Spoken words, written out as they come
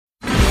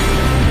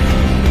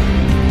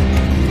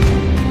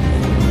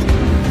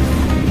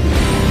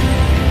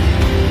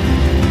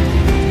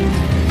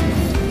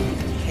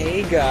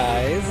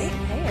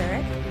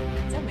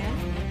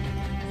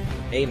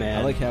Hey, man.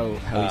 I like how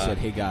he said,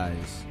 "Hey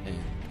guys," and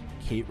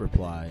Kate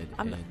replied,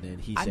 and then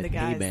he said,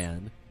 "Hey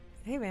man."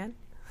 Hey man.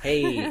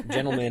 Hey,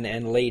 gentlemen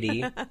and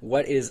lady,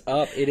 what is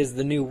up? It is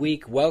the new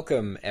week.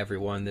 Welcome,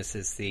 everyone. This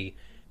is the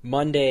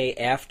Monday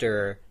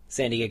after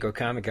San Diego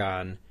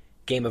Comic-Con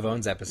Game of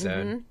Thrones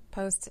episode. Mm-hmm.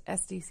 Post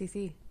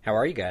SDCC. How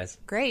are you guys?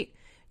 Great.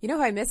 You know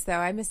who I miss, though?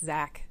 I miss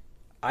Zach.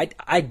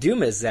 I do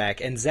miss Zach,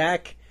 and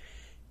Zach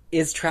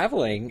is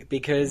traveling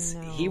because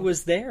he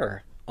was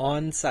there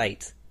on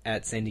site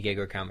at San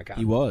Diego Comic-Con.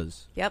 He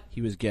was. Yep.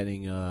 He was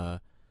getting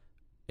a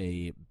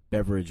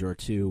beverage or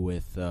two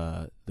with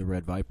the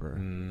Red Viper.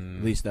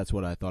 At least that's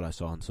what I thought I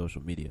saw on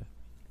social media.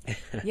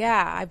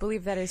 Yeah, I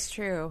believe that is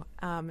true.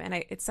 And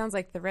it sounds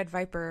like the Red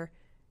Viper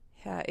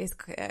is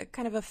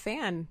kind of a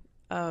fan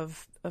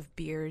of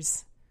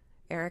beers.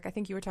 Eric, I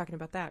think you were talking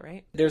about that,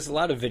 right? There's a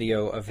lot of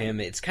video of him.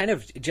 It's kind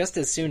of just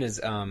as soon as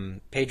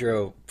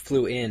Pedro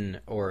flew in,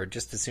 or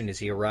just as soon as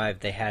he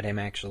arrived, they had him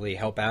actually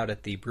help out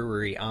at the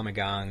Brewery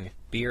Amagang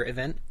beer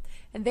event.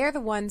 And they're the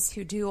ones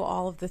who do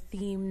all of the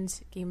themed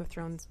Game of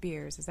Thrones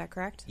beers. Is that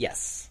correct?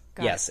 Yes.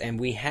 Got yes, and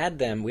we had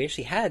them. We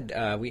actually had.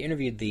 We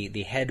interviewed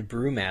the head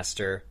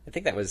brewmaster. I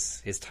think that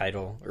was his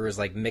title, or it was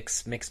like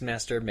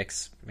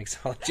mixology.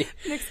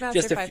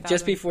 Mixmaster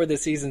just before the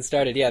season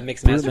started. Yeah,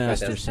 Mixmaster.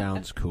 Brewmaster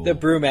sounds cool. The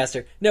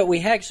brewmaster. No, we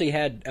actually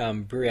had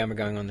Brewery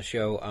Amagang on the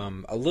show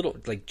a little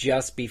like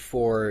just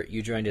before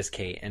you joined us,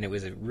 Kate, and it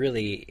was a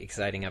really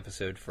exciting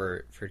episode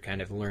for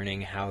kind of learning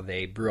how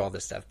they brew all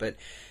this stuff. But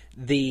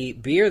the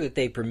beer that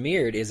they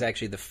premiered is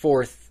actually the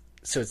fourth.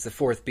 So it's the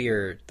fourth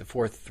beer, the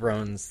fourth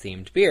Thrones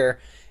themed beer,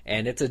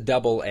 and it's a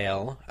double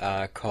ale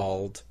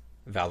called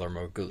Valor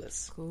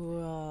Morghulis.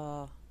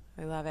 Cool.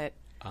 I love it.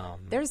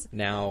 There's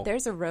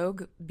a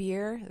rogue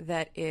beer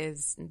that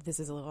is, this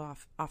is a little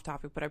off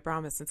topic, but I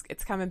promise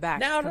it's coming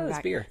back. It's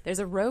beer. There's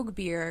a rogue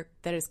beer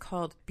that is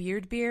called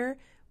Beard Beer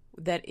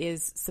that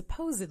is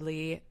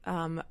supposedly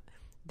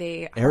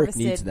they Eric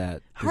harvested, needs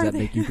that. Does that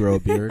make you grow a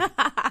beard?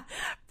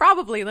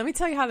 Probably. Let me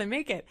tell you how they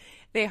make it.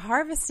 They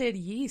harvested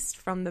yeast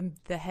from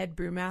the head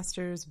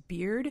brewmaster's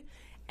beard,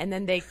 and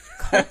then they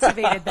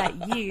cultivated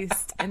that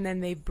yeast, and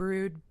then they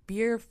brewed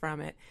beer from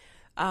it.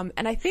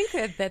 And I think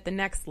that the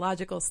next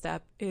logical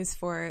step is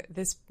for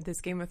this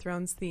Game of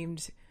Thrones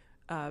themed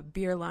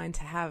beer line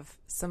to have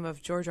some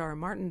of George R. R.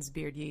 Martin's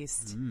beard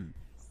yeast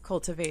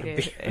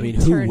cultivated. I mean,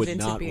 and who turned would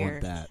into not beer.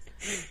 want that?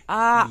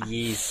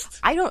 Yeast.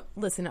 I don't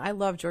listen. I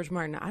love George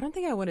Martin. I don't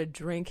think I want to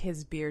drink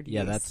his beard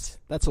Yeah, yeast.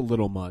 that's a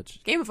little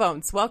much. Game of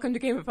Thrones. Welcome to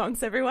Game of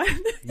Thrones, everyone.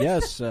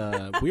 Yes,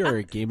 we are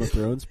a Game of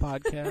Thrones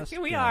podcast.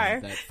 We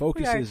are. That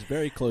focuses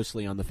very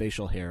closely on the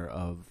facial hair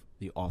of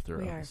the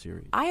author of the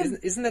series.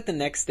 Isn't that the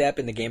next step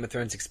in the Game of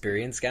Thrones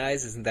experience,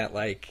 guys? Isn't that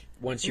like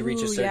once you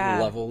reach a certain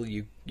level,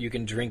 you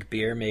can drink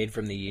beer made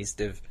from the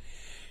yeast of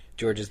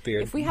George's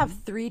beard? If we have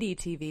 3D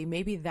TV,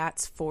 maybe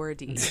that's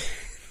 4D.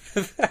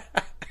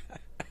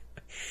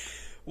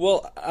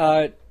 Well,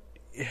 oh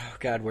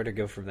God, where to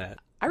go from that?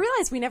 I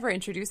realize we never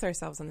introduce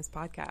ourselves on this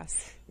podcast.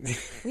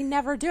 We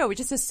never do. We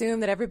just assume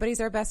that everybody's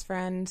our best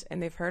friend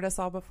and they've heard us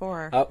all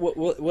before.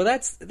 Well,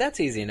 that's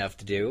easy enough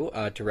to do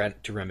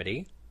to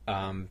remedy.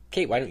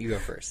 Kate, why don't you go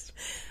first?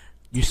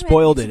 You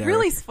spoiled it, You Eric.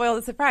 really spoiled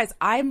the surprise.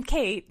 I'm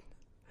Kate.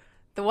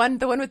 The one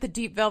with the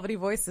deep velvety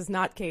voice is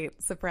not Kate.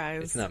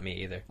 Surprise. It's not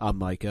me either. I'm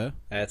Micah.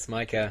 That's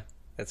Micah,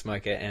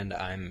 and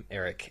I'm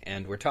Eric.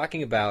 And we're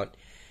talking about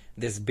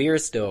this beer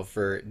still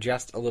for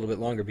just a little bit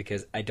longer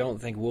because I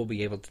don't think we'll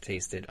be able to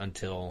taste it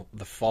until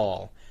the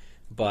fall.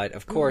 But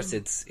of course,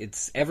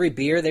 it's every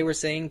beer, they were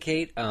saying,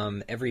 Kate.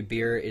 Every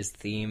beer is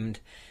themed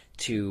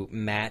to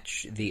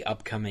match the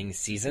upcoming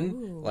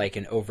season, like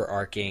an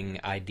overarching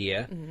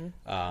idea.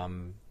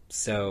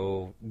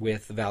 So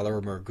with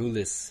Valor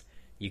Morghulis,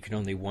 you can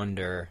only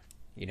wonder,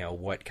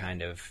 what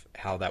kind of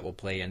how that will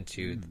play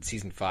into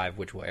season 5,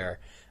 which will air.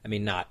 I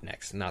mean, not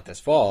this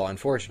fall,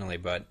 unfortunately,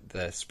 but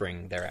the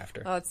spring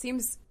thereafter. Well, it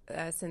seems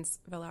since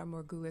Valar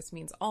Morghulis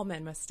means all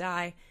men must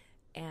die,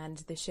 and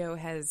the show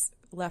has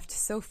left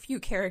so few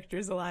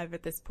characters alive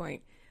at this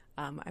point,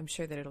 I'm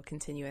sure that it'll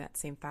continue in that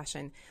same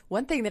fashion.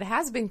 One thing that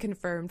has been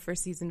confirmed for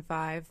season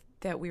 5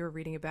 that we were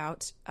reading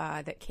about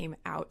that came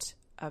out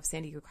of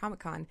San Diego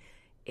Comic-Con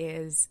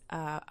is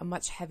a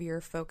much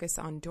heavier focus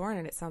on Dorne,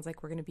 and it sounds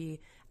like we're going to be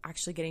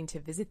actually getting to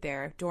visit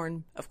there.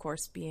 Dorne, of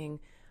course, being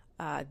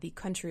the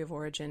country of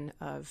origin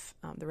of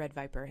the Red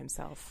Viper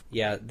himself.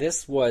 Yeah,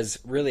 this was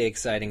really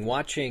exciting.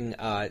 Watching,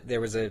 there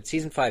was a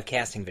season 5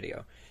 casting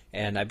video,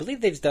 and I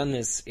believe they've done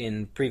this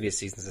in previous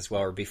seasons as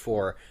well, or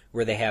before,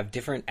 where they have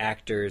different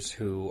actors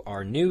who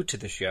are new to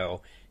the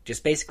show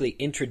just basically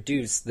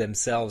introduce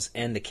themselves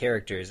and the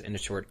characters in a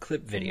short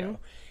clip video.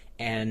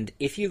 And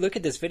if you look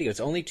at this video,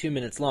 it's only 2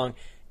 minutes long.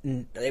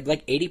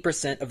 Like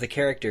 80% of the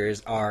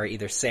characters are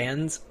either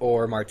Sands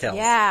or Martells.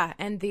 Yeah,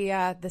 and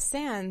the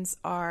Sands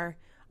are,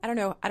 I don't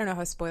know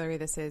how spoilery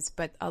this is,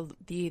 but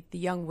the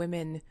young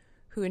women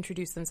who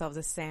introduce themselves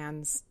as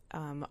Sands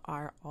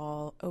are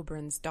all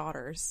Oberyn's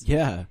daughters.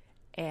 Yeah.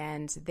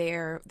 And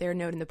they're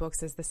known in the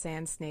books as the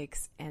Sand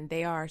Snakes, and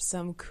they are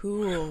some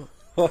cool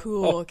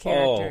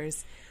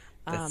characters.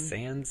 The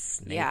Sand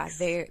Snakes.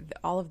 Yeah,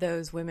 all of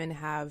those women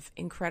have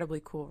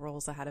incredibly cool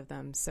roles ahead of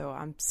them, so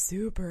I'm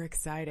super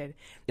excited.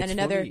 And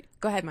Funny.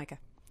 Go ahead, Micah.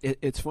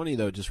 It's funny,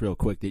 though, just real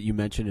quick, that you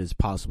mentioned as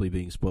possibly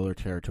being spoiler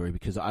territory,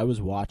 because I was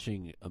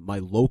watching my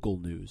local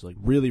news, like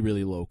really,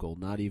 really local,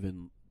 not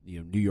even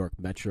New York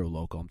Metro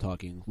local. I'm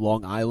talking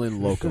Long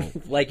Island local.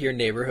 Like your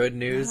neighborhood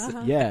news.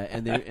 Yeah,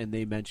 and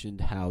they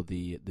mentioned how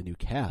the new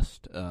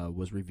cast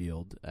was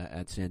revealed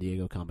at San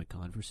Diego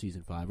Comic-Con for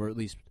Season 5, or at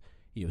least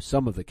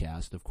some of the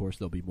cast. Of course,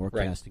 there'll be more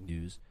casting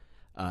news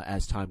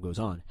as time goes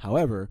on.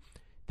 However,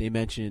 they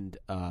mentioned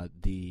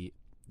the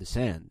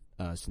Sand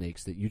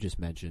Snakes that you just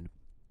mentioned,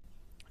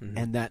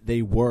 and that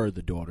they were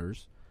the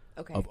daughters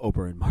of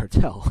Oprah and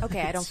Martell.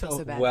 Okay, I don't feel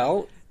so bad.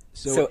 Well,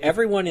 so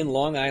everyone in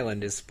Long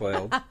Island is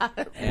spoiled.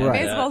 And,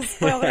 may as well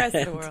spoil the rest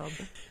of the world.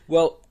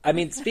 Well, I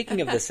mean,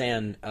 speaking of the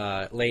Sand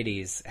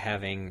ladies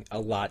having a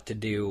lot to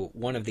do,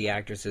 one of the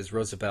actresses,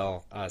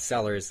 Rosabelle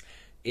Sellers,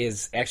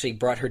 is actually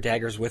brought her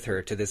daggers with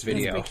her to this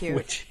video. That's pretty cute.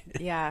 Which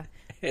yeah,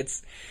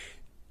 it's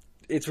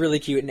really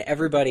cute, and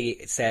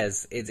everybody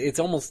says it's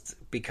almost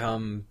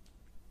become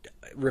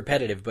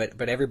repetitive,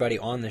 but everybody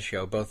on the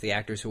show, both the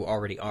actors who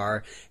already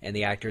are and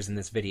the actors in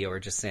this video, are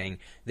just saying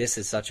this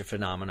is such a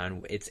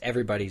phenomenon. It's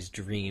everybody's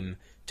dream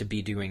to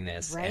be doing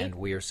this, right? And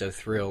we are so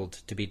thrilled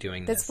to be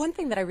doing this. That's one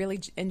thing that I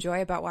really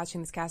enjoy about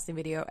watching this casting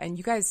video, and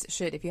you guys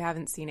should, if you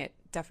haven't seen it,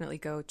 definitely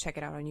go check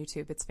it out on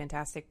YouTube. It's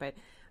fantastic, but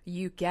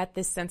you get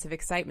this sense of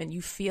excitement.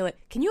 You feel it.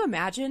 Can you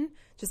imagine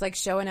just like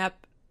showing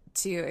up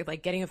to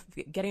like getting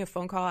a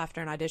phone call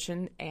after an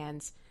audition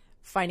and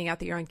finding out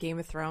that you're on Game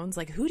of Thrones?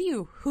 Like,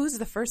 who's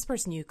the first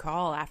person you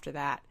call after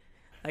that?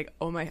 Like,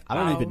 I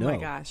don't even know. Oh my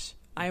gosh.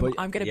 I'm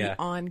going to be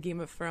on Game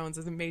of Thrones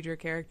as a major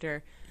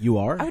character. You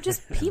are? I would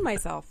just pee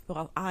myself.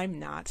 Well, I'm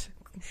not.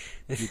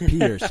 You pee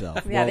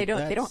yourself. Yeah, well, they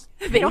don't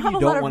have a you lot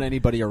don't want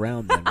anybody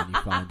around them when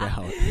you find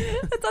out.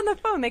 It's on the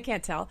phone. They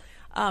can't tell.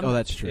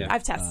 That's true.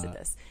 I've tested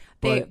this.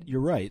 But you're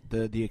right.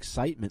 The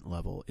excitement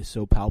level is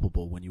so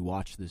palpable when you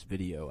watch this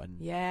video. And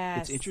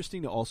yes. It's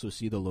interesting to also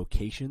see the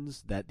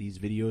locations that these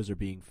videos are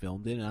being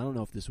filmed in. And I don't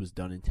know if this was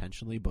done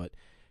intentionally, but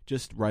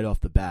just right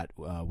off the bat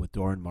with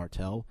Doran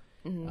Martell,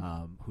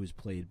 who's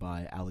played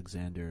by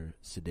Alexander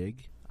Siddig.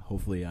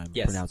 Hopefully I'm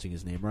pronouncing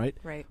his name right.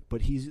 Right.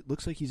 But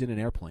looks like he's in an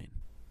airplane.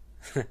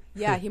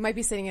 Yeah, he might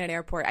be sitting in an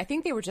airport. I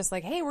think they were just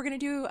like, hey, we're going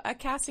to do a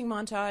casting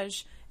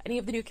montage. Any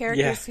of the new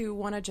characters who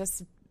want to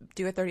just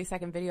do a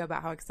 30-second video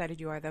about how excited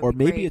you are, or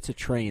maybe it's a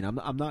train.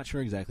 I'm not sure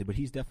exactly, but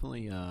he's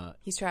definitely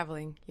he's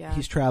traveling. Yeah,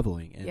 he's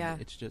traveling,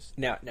 and it's just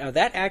now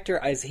that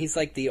actor he's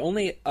like the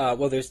only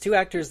there's two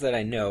actors that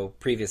I know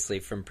previously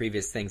from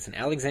previous things, and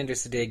Alexander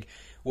Siddig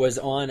was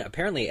on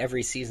apparently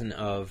every season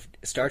of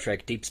Star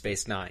Trek Deep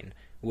Space Nine,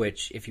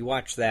 which if you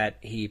watch that,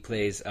 he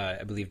plays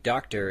I believe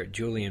Dr.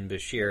 Julian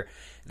Bashir.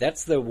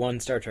 That's the one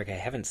Star Trek I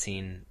haven't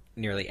seen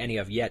nearly any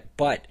of yet,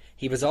 but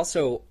he was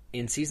also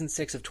in season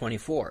 6 of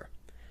 24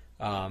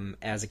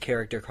 as a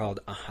character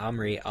called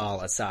Ahamri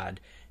al-Assad,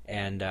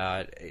 and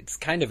it's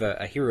kind of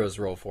a hero's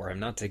role for him,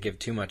 not to give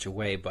too much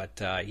away,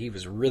 but he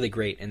was really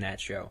great in that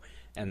show.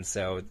 And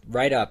so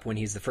right up when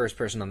he's the first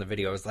person on the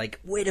video, I was like,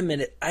 wait a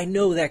minute, I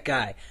know that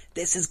guy.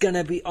 This is going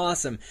to be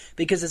awesome.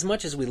 Because as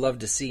much as we love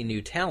to see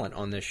new talent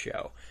on this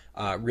show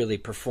really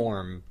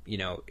perform,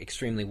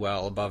 extremely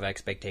well above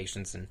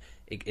expectations and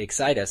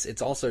excite us,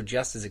 it's also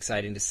just as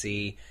exciting to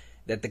see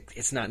that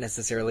it's not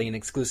necessarily an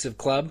exclusive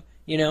club,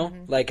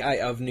 like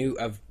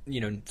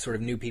sort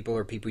of new people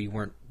or people you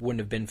wouldn't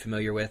have been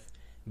familiar with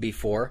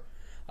before.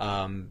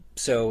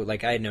 So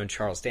like I had known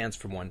Charles Dance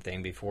from one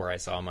thing before I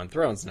saw him on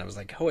Thrones, and I was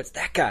like, oh, it's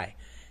that guy.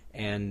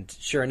 And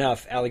sure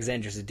enough,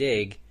 Alexander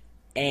Siddig,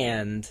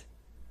 and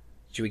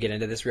should we get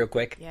into this real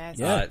quick? Yes.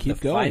 Yeah, keep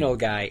the going. Final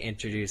guy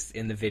introduced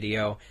in the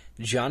video,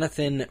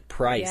 Jonathan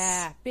Pryce.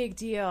 Yeah, big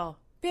deal.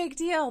 Big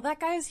deal. That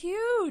guy is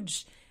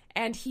huge.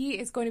 And he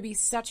is going to be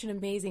such an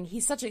amazing,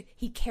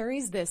 he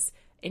carries this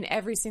in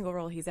every single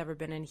role he's ever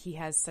been in. He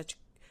has such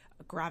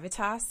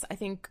gravitas. I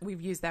think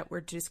we've used that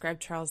word to describe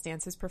Charles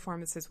Dance's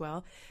performance as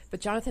well.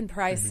 But Jonathan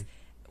Pryce,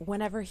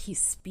 whenever he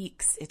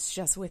speaks, it's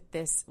just with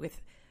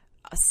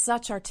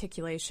such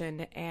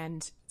articulation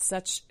and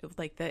such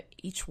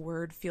each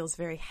word feels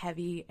very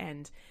heavy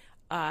and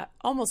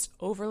almost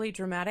overly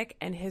dramatic.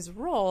 And his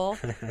role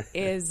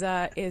is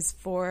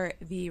for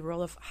the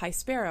role of High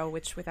Sparrow,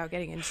 which without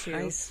getting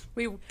into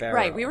we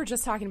were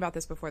just talking about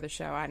this before the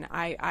show, and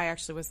I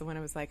actually was the one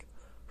who was like,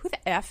 who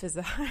the F is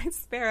the High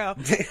Sparrow?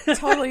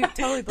 Totally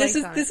blanked on it. This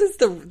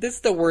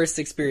is the worst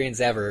experience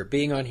ever,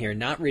 being on here,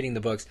 not reading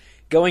the books,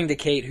 going to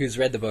Kate, who's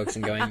read the books,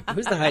 and going,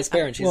 who's the High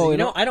Sparrow? And she's like,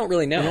 I don't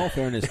really know. In all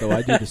fairness, though,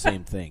 I do the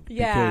same thing.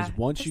 Yeah. Because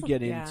once you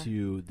get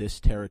into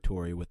this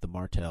territory with the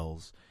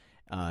Martells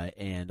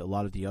and a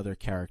lot of the other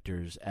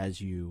characters,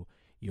 as you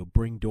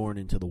bring Dorne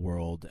into the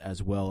world,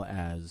 as well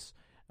as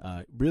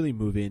really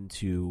move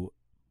into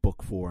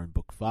Book 4 and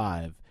Book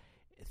 5,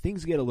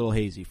 things get a little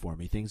hazy for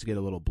me. Things get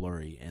a little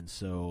blurry. And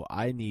so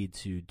I need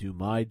to do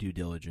my due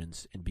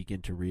diligence and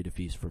begin to read A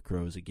Feast for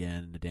Crows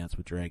again and A Dance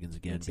with Dragons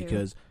again,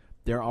 because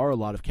there are a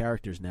lot of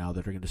characters now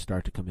that are going to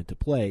start to come into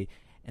play.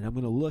 and I'm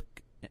going to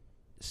look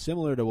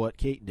similar to what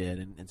Kate did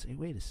and say,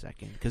 wait a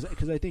second,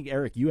 because I think,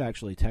 Eric, you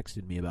actually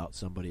texted me about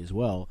somebody as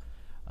well,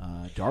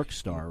 Dark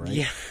Star, right?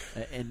 Yeah.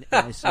 And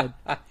I said,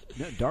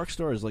 no, Dark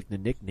Star is like the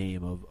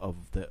nickname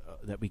of the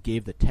that we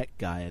gave the tech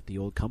guy at the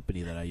old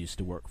company that I used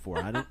to work for.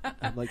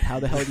 I'm like, how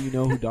the hell do you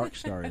know who Dark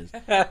Star is?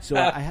 So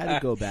I had to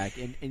go back,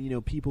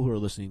 and people who are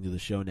listening to the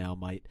show now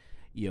might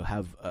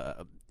have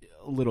a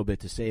little bit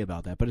to say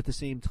about that, but at the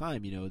same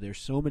time, there's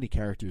so many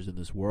characters in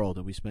this world,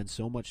 and we spend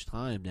so much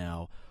time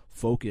now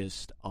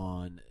focused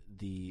on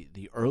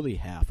the early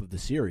half of the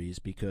series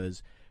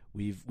because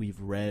we've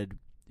read,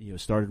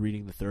 started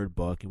reading the third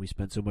book, and we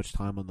spent so much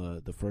time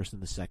on the first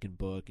and the second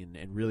book,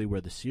 and really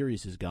where the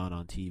series has gone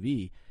on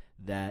TV,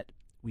 that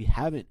we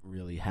haven't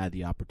really had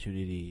the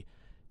opportunity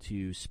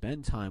to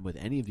spend time with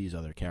any of these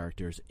other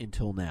characters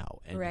until now,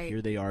 and right.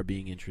 Here they are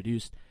being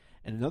introduced.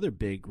 And another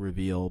big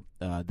reveal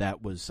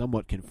that was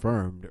somewhat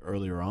confirmed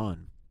earlier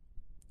on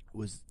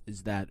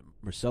is that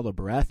Marcella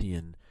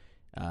Baratheon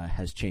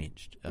has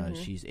changed.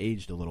 She's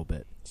aged a little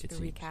bit. She's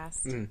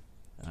recast.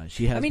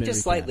 She has. I mean, been just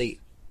recast. slightly.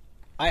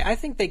 I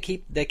think they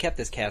kept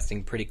this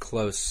casting pretty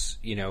close.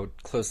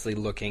 Closely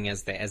looking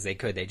as they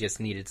could. They just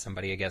needed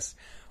somebody, I guess,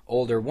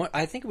 older.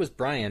 I think it was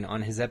Brian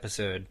on his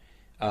episode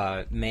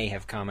may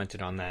have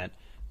commented on that.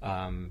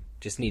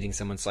 Just needing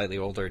someone slightly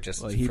older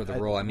just for the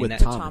role. I mean, with that,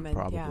 Tommen,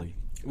 probably. Yeah.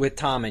 With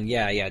Tommen,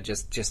 yeah,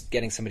 just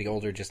getting somebody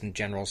older just in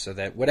general so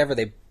that whatever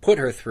they put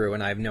her through,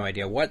 and I have no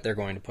idea what they're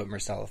going to put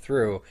Marcella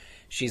through,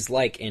 she's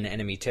like in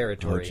enemy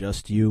territory. Oh,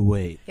 just you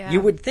wait. Yeah.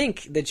 You would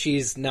think that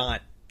she's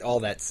not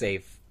all that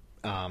safe,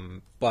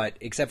 but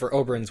except for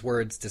Oberyn's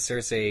words to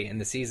Cersei in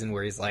the season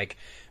where he's like,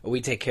 we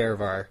take care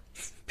of our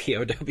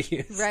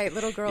POWs. Right,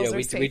 little girls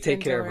are safe. We take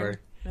in care of Dorne.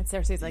 her. And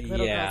Cersei's like,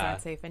 little girls Yeah.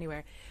 aren't safe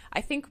anywhere.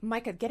 I think,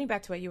 Micah, getting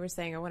back to what you were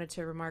saying, I wanted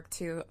to remark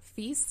too,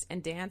 Feast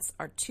and Dance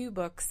are two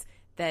books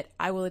that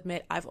I will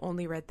admit I've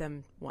only read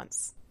them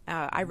once.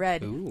 I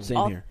read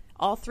Same here.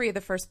 all three of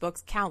the first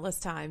books countless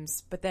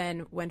times, but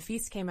then when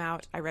Feast came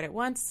out, I read it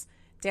once.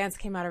 Dance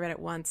came out, I read it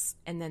once,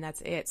 and then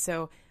that's it.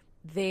 So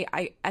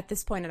at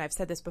this point, and I've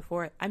said this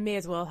before, I may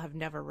as well have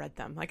never read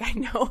them. Like I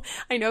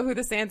know who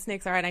the Sand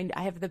Snakes are, and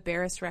I have the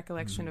barest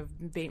recollection of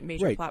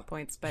major Right. plot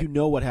points. But You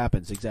know what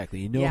happens exactly.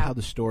 You know Yeah. how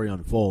the story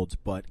unfolds,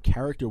 but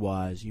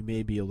character-wise, you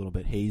may be a little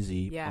bit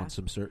hazy Yeah.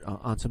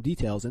 on some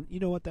details, and you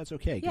know what? That's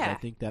okay because I Yeah.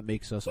 think that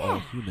makes us all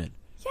human.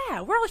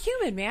 yeah, we're all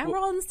human, man. We're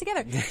all in this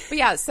together. But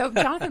yeah, so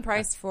Jonathan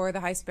Pryce for the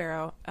High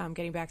Sparrow,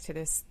 getting back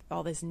to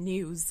all this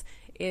news,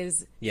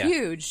 is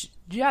huge.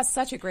 Just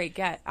such a great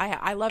get.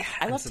 I loved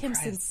him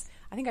surprised. since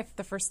I think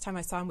the first time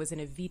I saw him was in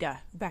Evita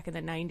back in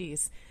the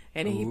 90s.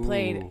 And he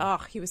played,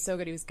 he was so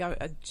good. He was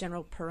a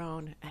General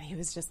Perron, and he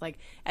was just like,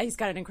 he's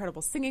got an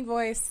incredible singing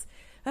voice.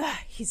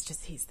 He's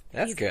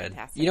That's good.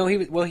 Fantastic.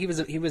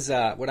 He was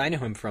what I know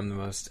him from the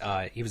most.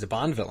 He was a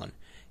Bond villain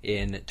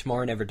in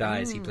Tomorrow Never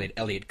Dies. He played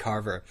Elliot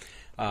Carver.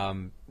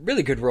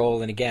 Really good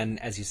role, and again,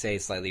 as you say,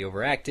 slightly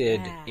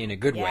overacted in a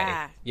good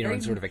way. Very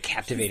in sort of a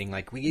captivating,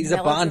 like he's a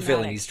Bond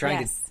villain. He's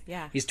trying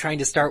he's trying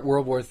to start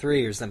World War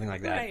III or something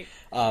like that.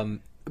 Right.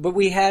 But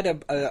we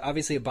had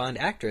obviously a Bond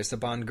actress, a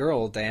Bond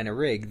girl, Diana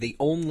Rigg, the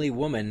only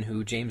woman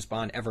who James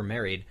Bond ever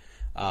married.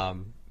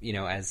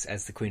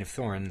 As the Queen of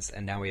Thorns,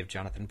 and now we have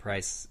Jonathan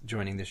Pryce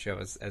joining the show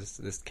as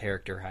this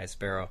character, High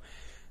Sparrow.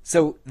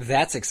 So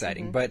that's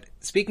exciting. But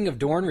speaking of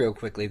Dorne real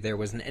quickly, there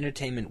was an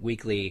Entertainment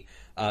Weekly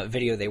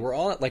video. They were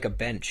all at like a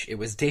bench. It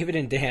was David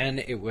and Dan.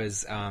 It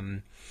was,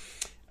 who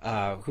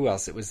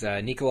else? It was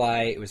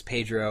Nikolai, it was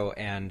Pedro,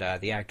 and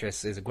the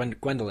actress is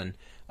Gwendolyn.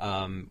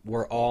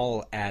 Were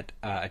all at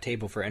a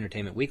table for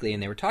Entertainment Weekly,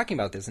 and they were talking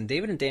about this. And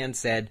David and Dan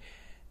said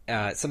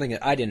something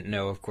that I didn't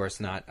know, of course,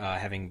 not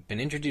having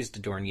been introduced to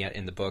Dorne yet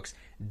in the books.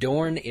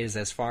 Dorne is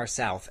as far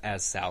south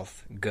as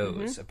south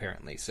goes,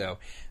 apparently. So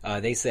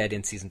they said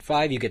in Season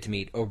 5 you get to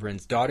meet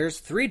Oberyn's daughters,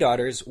 3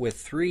 daughters with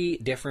 3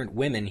 different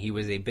women. He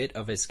was a bit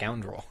of a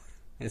scoundrel,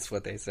 is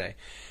what they say.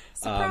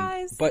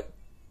 Surprise! But,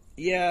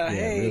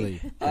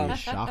 hey. Really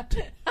shocked.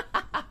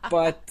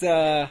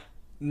 But,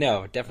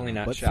 no, definitely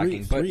not But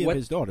shocking. three but of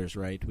his daughters,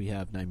 right? We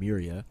have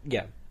Nymeria,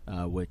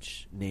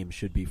 which name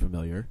should be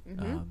familiar.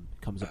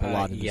 Comes up a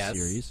lot in the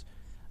series.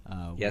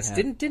 Yes,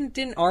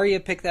 didn't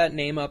Arya pick that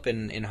name up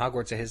in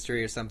Hogwarts: A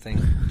History or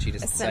something? She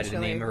just decided to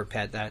name her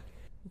pet that.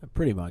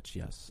 Pretty much,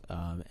 yes.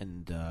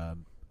 And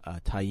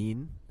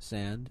Tyene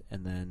Sand,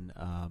 and then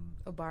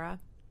Obara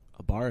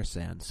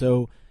Sand.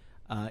 So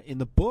in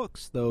the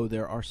books, though,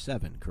 there are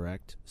 7,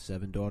 correct?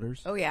 7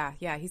 daughters? Oh, yeah.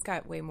 He's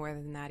got way more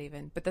than that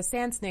even. But the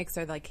Sand Snakes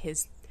are like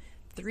his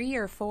 3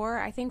 or 4,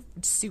 I think,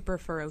 super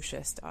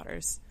ferocious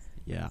daughters.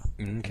 Yeah.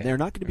 Okay. And they're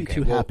not going to be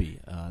too happy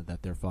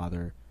that their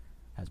father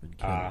has been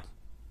killed.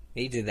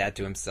 He did that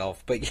to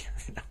himself, but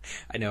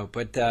I know.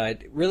 But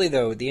really,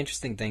 though, the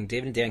interesting thing,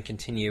 David and Dan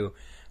continue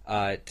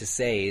to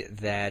say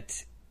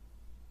that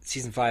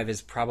Season 5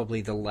 is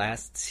probably the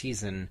last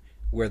season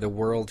where the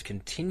world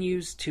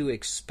continues to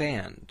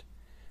expand.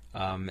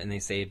 And they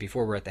say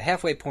before we're at the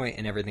halfway point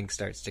and everything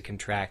starts to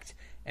contract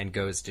and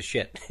goes to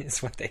shit,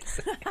 is what they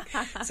say.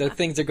 So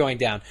things are going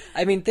down.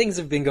 I mean, things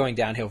have been going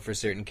downhill for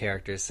certain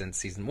characters since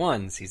season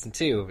 1, season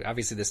 2.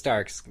 Obviously, the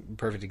Starks,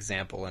 perfect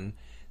example, and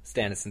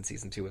Stannis in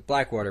season 2 with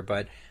Blackwater.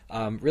 But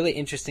really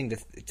interesting to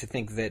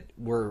think that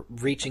we're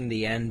reaching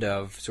the end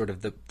of sort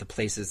of the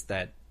places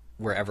that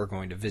we're ever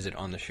going to visit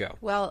on the show.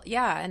 Well,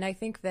 yeah, and I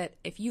think that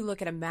if you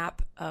look at a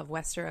map of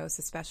Westeros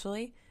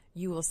especially,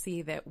 you will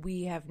see that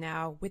we have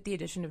now, with the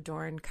addition of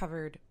Dorne,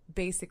 covered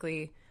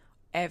basically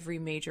every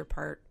major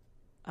part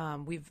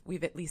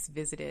we've at least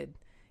visited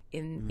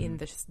in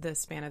the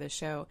span of the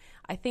show.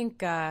 I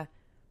think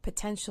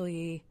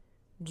potentially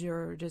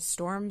just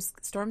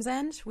Storm's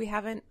End. We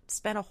haven't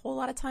spent a whole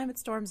lot of time at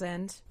Storm's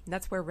End.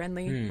 That's where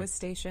Renly was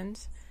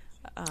stationed.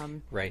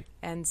 Right.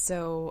 And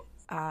so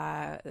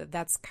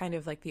that's kind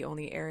of like the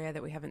only area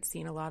that we haven't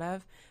seen a lot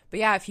of. But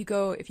yeah, if you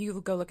go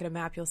look at a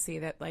map, you'll see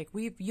that like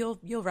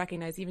you'll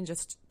recognize, even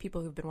just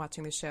people who've been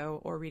watching the show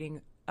or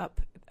reading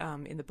up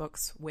in the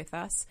books with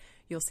us,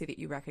 you'll see that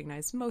you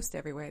recognize most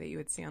everywhere that you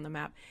would see on the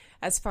map.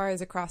 As far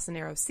as across the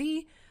Narrow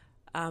Sea,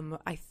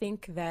 I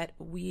think that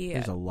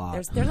there's a lot.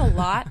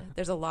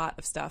 There's a lot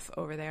of stuff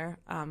over there.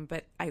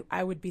 But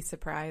I would be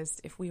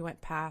surprised if we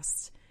went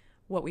past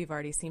what we've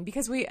already seen,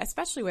 because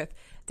especially with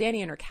Dany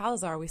and her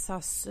Khalzar, we saw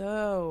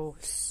so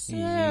much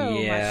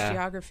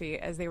geography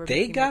as they were.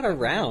 They got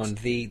around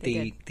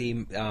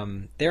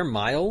their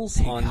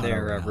miles on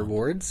their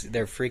rewards.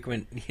 Their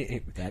frequent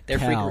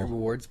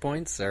rewards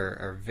points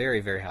are very,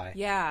 very high.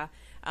 Yeah.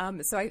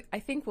 So I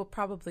think we'll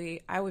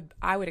probably I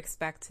would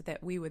expect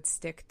that we would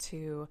stick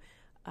to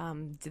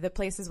the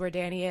places where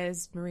Dany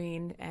is,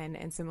 Marine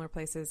and similar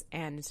places,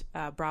 and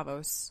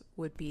Braavos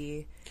would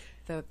be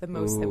the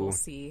most that we'll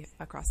see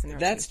across the Narrow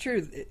Sea. That's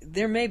true.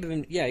 There may have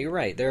been, yeah, you're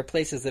right. There are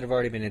places that have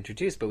already been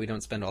introduced, but we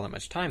don't spend all that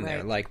much time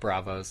there, like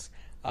Braavos,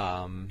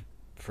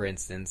 for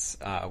instance,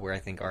 where I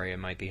think Arya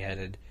might be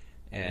headed,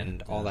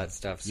 and all that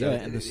stuff. So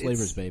and the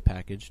Slaver's Bay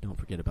package. Don't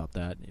forget about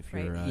that. If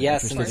you're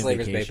yes, and the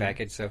Slaver's Bay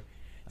package. So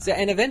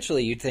and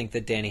eventually you'd think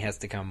that Dany has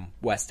to come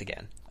west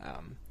again.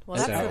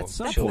 Well, at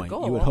some point,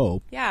 goal. you would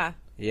hope. Yeah.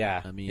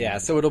 Yeah, I mean,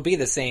 so it'll be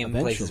the same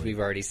places we've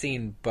already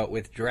seen, but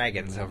with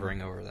dragons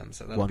hovering over them.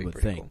 So that'll be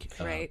pretty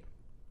cool. Right.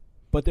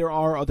 But there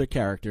are other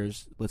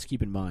characters. Let's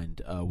keep in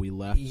mind, we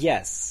left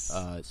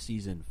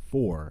season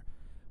 4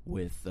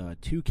 with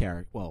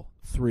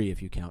 3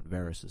 if you count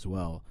Varys as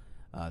well.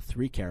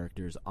 3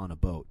 characters on a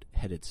boat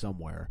headed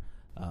somewhere,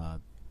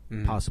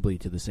 possibly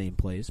to the same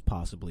place,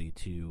 possibly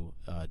to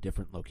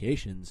different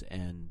locations,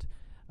 and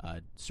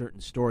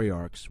certain story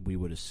arcs we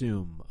would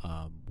assume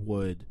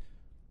would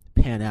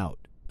pan out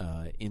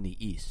in the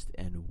East,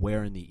 and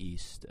where in the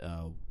East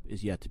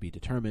is yet to be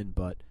determined,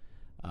 but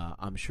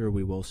I'm sure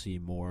we will see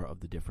more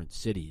of the different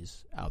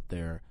cities out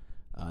there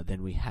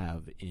than we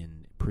have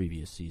in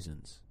previous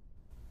seasons.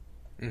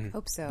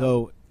 Hope so.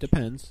 Though,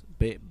 depends,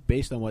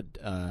 based on what...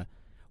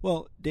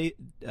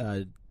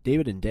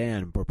 David and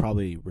Dan were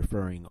probably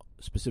referring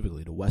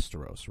specifically to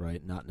Westeros,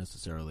 right? Not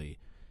necessarily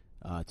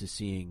to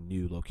seeing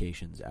new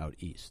locations out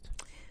East.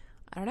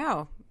 I don't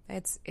know.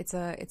 It's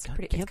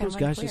pretty. Can't those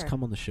guys just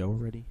come on the show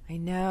already? I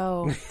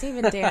know,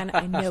 David and Dan.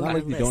 I know it's not like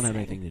we listening. don't have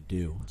anything to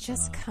do.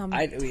 Just come.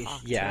 Talk to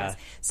us.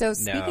 So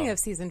speaking of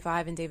season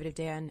 5 and David and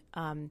Dan,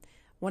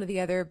 one of the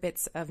other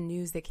bits of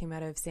news that came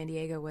out of San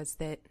Diego was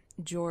that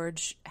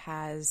George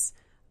has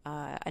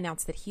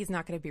announced that he's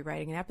not going to be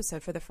writing an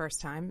episode for the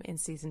first time in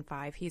season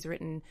 5. He's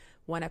written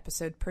 1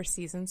 episode per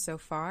season so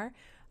far,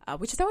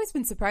 which has always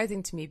been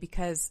surprising to me,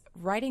 because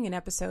writing an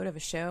episode of a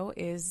show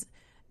is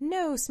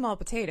no small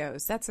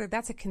potatoes. That's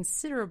a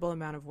considerable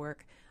amount of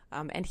work,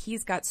 and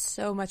he's got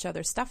so much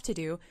other stuff to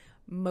do,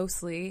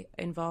 mostly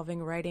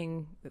involving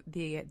writing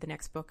the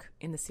next book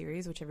in the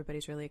series, which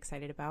everybody's really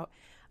excited about,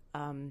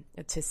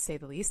 to say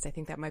the least. I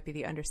think that might be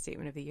the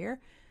understatement of the year.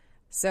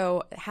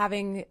 So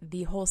having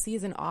the whole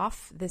season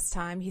off this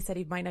time, he said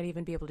he might not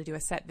even be able to do a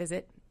set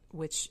visit,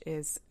 which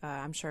is,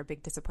 I'm sure, a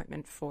big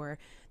disappointment for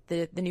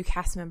the new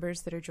cast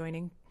members that are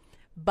joining.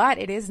 But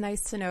it is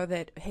nice to know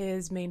that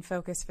his main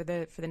focus for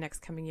the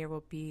next coming year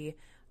will be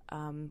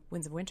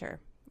Winds of Winter.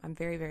 I'm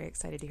very, very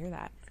excited to hear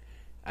that.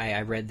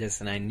 I read this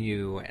and I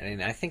knew,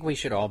 and I think we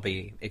should all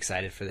be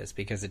excited for this,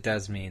 because it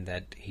does mean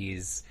that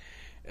he's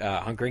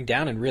hunkering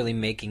down and really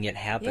making it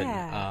happen.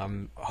 Yeah.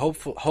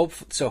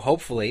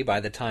 Hopefully by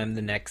the time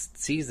the next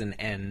season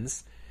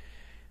ends,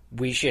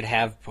 we should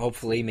have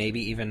hopefully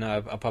maybe even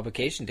a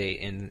publication date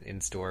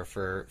in store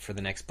for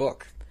the next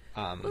book.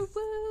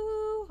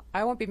 Woo-woo.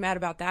 I won't be mad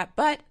about that,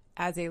 but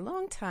as a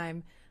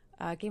longtime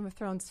Game of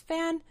Thrones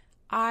fan,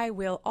 I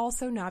will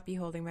also not be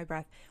holding my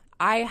breath.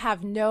 I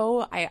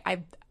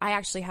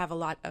actually have a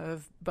lot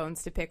of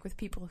bones to pick with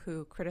people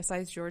who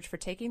criticize George for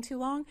taking too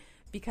long,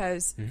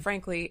 because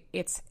frankly,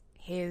 it's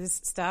his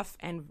stuff,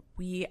 and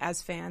we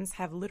as fans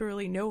have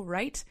literally no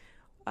right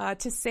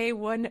to say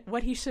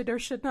what he should or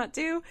should not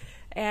do.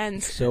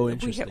 And so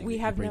interesting we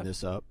have bring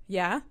this up.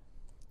 Yeah.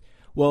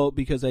 Well,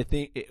 because I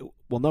think,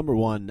 number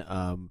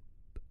one,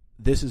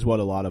 this is what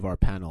a lot of our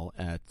panel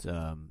at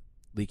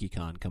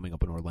LeakyCon coming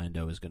up in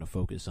Orlando is going to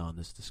focus on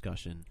this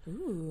discussion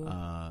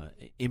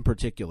in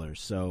particular.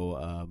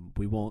 So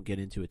we won't get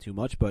into it too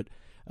much, but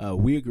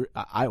we agree.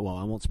 I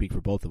won't speak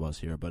for both of us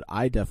here, but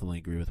I definitely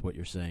agree with what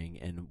you're saying.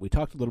 And we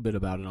talked a little bit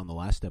about it on the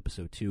last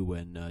episode too,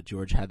 when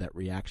George had that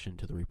reaction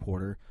to the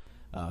reporter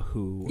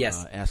who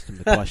asked him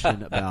the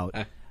question about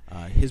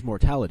his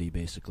mortality,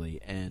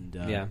 basically,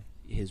 and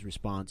his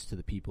response to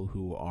the people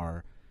who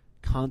are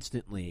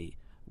constantly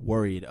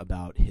worried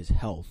about his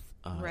health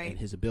and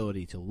his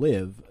ability to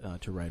live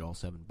to write all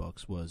 7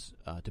 books was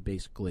to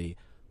basically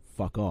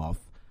fuck off.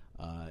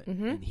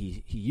 And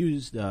he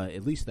used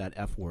at least that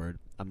F word.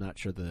 I'm not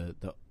sure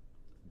the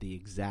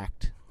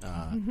exact.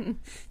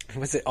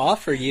 Was it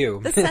off or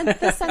you?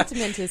 The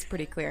sentiment is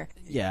pretty clear.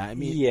 Yeah, I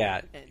mean,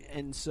 yeah,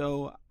 and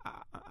so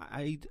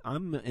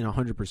I'm in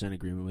 100%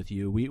 agreement with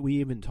you. We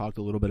even talked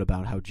a little bit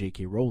about how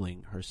J.K.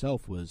 Rowling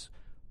herself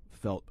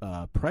felt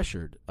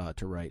pressured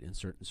to write in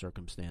certain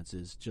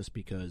circumstances, just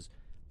because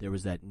there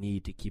was that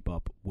need to keep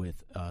up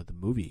with the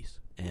movies.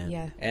 And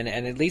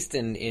at least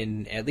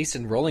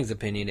in Rowling's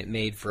opinion, it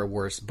made for a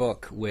worse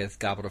book with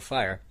Goblet of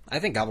Fire. I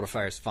think Goblet of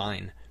Fire is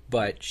fine,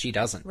 but she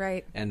doesn't.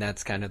 Right. And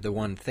that's kind of the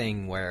one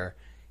thing where,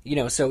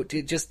 so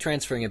just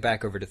transferring it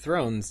back over to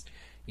Thrones,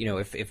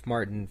 if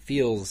Martin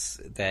feels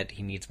that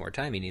he needs more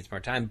time, he needs more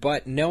time.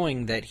 But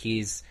knowing that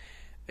he's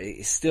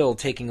still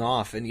taking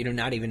off and,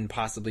 not even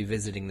possibly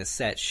visiting the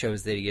set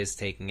shows that he is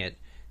taking it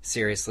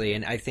seriously.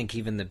 And I think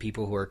even the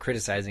people who are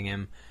criticizing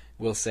him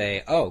will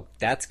say, "Oh,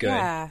 that's good,"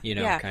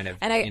 kind of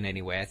and in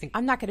any way. I think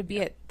I'm not going to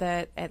be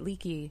at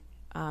Leaky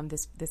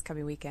this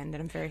coming weekend,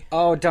 and I'm very.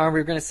 Oh darn! We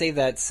were going to save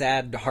that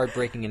sad,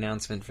 heartbreaking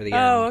announcement for the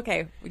end. Oh,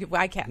 okay.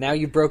 Well, I can't. Now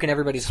you've broken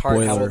everybody's heart.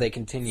 Spoiler. How will they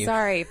continue?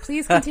 Sorry.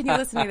 Please continue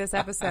listening to this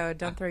episode.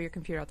 Don't throw your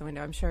computer out the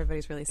window. I'm sure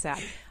everybody's really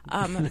sad.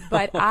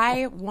 But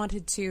I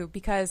wanted to,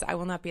 because I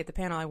will not be at the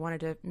panel, I wanted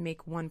to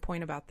make one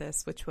point about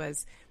this, which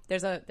was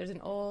there's an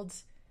old,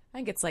 I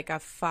think it's like a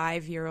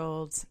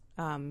 5-year-old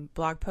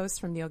blog post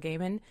from Neil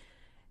Gaiman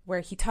where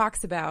he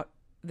talks about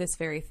this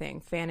very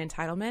thing, fan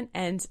entitlement,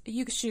 and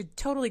you should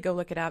totally go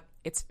look it up.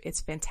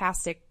 It's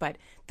fantastic, but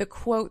the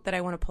quote that I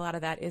want to pull out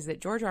of that is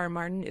that George R. R.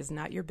 Martin is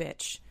not your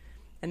bitch.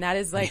 And that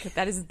is like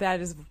that is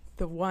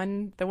the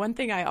one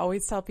thing I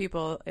always tell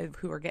people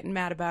who are getting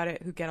mad about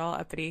it, who get all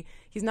uppity.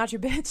 He's not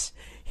your bitch.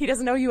 He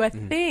doesn't owe you a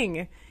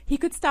thing. He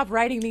could stop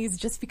writing these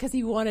just because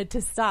he wanted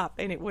to stop,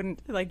 and it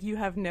wouldn't, like, you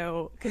have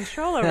no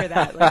control over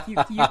that. Like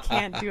you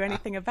can't do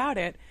anything about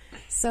it.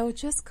 So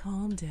just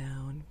calm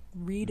down.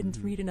 Read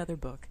another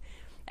book.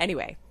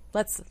 Anyway,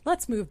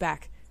 let's move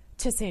back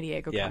to San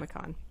Diego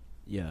Comic-Con.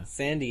 Yeah,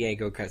 San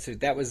Diego. So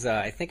that was,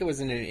 I think it was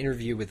in an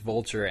interview with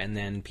Vulture, and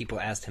then people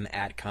asked him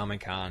at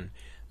Comic-Con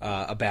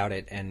about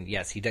it. And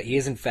yes, he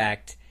is in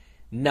fact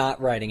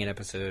not writing an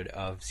episode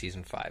of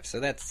season 5. So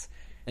that's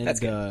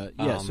good.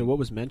 So what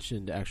was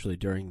mentioned actually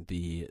during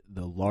the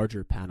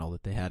larger panel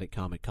that they had at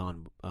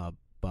Comic-Con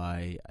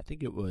by, I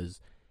think it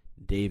was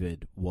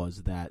David,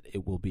 was that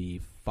it will be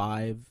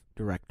 5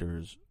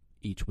 directors,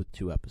 each with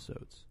 2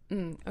 episodes.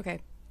 Okay.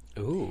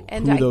 Ooh.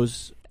 And who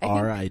those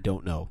are, I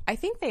don't know. I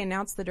think they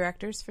announced the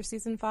directors for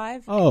season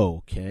 5. Oh,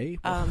 okay.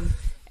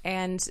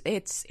 And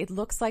it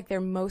looks like they're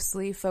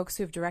mostly folks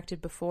who've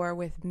directed before,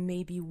 with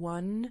maybe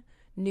one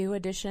new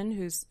addition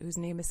whose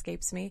name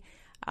escapes me.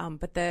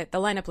 But the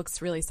lineup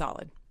looks really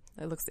solid.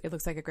 It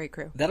looks like a great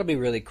crew. That'll be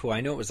really cool.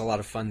 I know it was a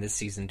lot of fun this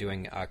season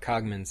doing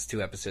Cogman's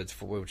 2 episodes,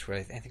 which were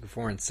I think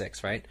 4 and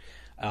 6, right?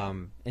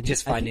 And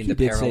just finding I think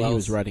the he parallels. did say he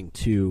was writing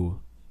 2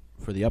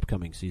 for the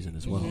upcoming season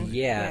as well. Yes.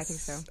 Yeah, I think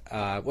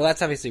so. Well,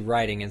 that's obviously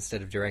writing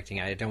instead of directing.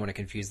 I don't want to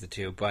confuse the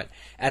two, but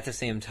at the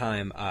same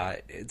time,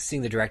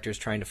 seeing the directors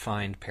trying to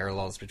find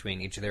parallels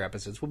between each of their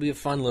episodes will be a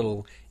fun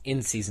little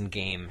in-season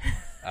game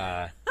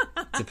to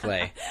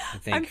play. I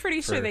think, I'm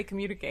pretty sure they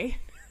communicate.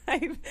 I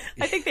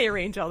think they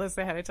arrange all this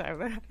ahead of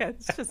time.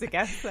 It's just a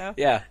guess, though.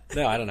 Yeah.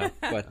 No, I don't know,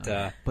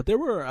 but there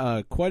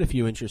were quite a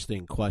few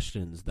interesting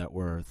questions that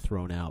were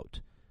thrown out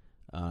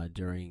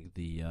during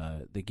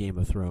the Game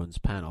of Thrones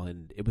panel,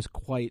 and it was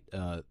quite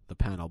the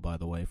panel, by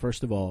the way.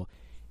 First of all,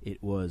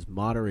 it was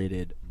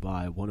moderated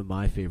by one of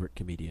my favorite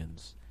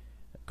comedians,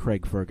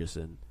 Craig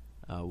Ferguson,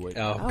 who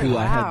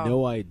I had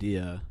no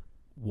idea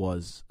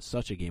was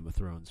such a Game of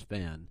Thrones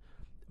fan,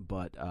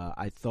 but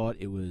I thought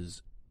it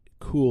was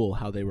cool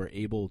how they were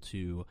able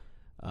to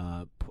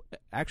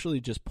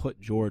actually just put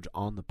George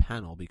on the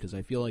panel, because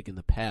I feel like in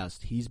the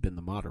past he's been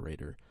the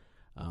moderator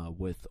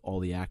with all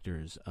the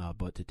actors,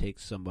 but to take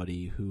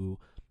somebody who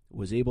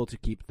was able to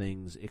keep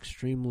things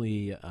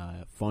extremely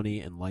funny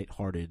and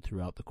lighthearted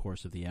throughout the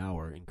course of the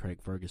hour in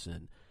Craig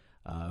Ferguson,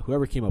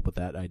 whoever came up with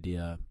that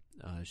idea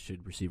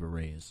should receive a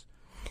raise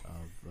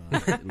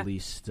of at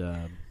least,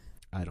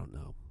 I don't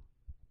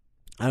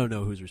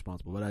know who's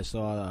responsible, but I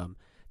saw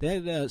they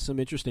had some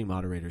interesting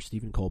moderators.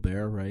 Stephen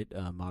Colbert, right,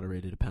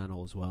 moderated a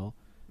panel as well.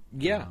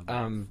 Yeah,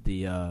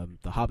 the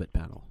Hobbit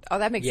panel. Oh,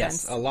 that makes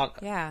sense. Yes, a lot.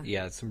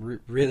 Yeah, some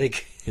really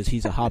because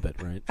he's a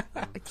Hobbit, right?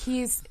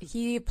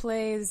 He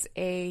plays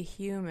a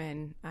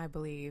human, I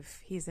believe.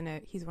 He's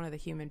one of the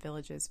human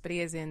villages, but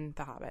he is in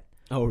The Hobbit.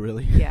 Oh,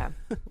 really? Yeah.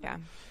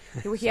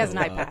 He has an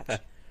eye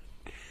patch.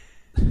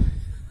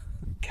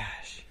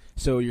 Gosh.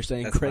 So you're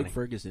saying That's Craig funny.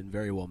 Ferguson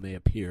very well may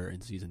appear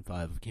in season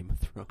 5 of Game of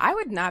Thrones? I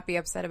would not be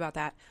upset about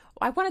that.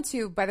 I wanted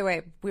to, by the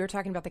way, we were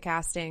talking about the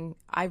casting.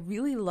 I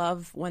really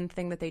love one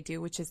thing that they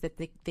do, which is that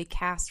they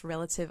cast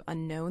relative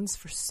unknowns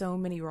for so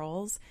many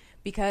roles.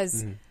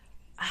 Because,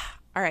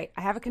 all right,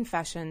 I have a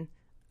confession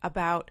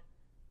about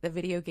the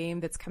video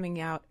game that's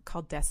coming out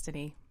called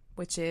Destiny,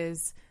 which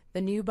is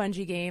the new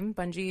Bungie game.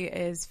 Bungie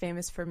is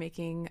famous for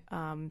making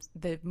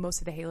most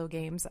of the Halo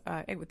games,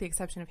 with the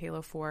exception of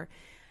Halo 4.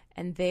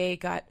 And they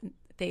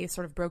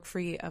sort of broke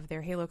free of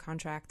their Halo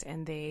contract,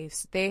 and they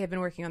have been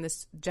working on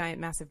this giant,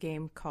 massive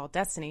game called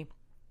Destiny,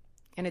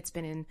 and it's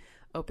been in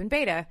open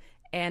beta.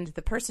 And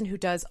the person who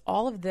does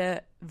all of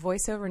the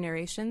voiceover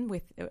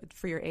narration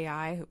for your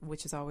AI,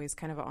 which is always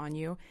kind of on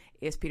you,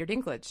 is Peter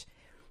Dinklage.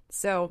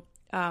 So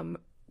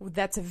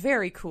that's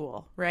very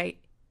cool, right?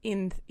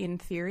 In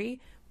theory,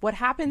 what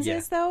happens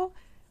is, though,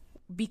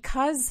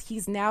 because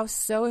he's now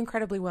so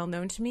incredibly well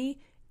known to me,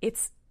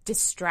 it's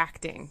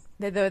distracting.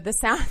 The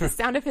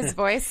sound of his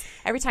voice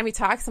every time he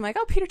talks, I'm like,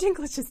 oh, Peter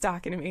Dinklage is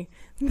talking to me.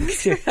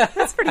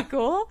 That's pretty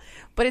cool.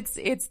 But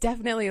it's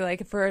definitely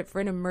like for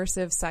an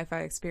immersive sci-fi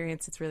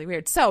experience, it's really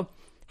weird. So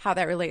how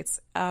that relates,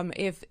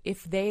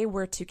 if they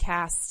were to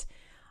cast,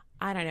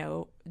 I don't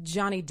know,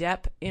 Johnny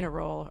Depp in a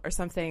role or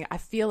something, I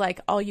feel like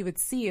all you would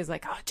see is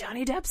like, oh,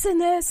 Johnny Depp's in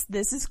this.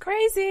 This is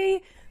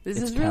crazy.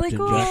 This is really Captain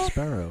cool. Jack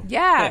Sparrow.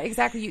 Yeah,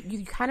 exactly.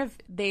 You kind of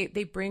they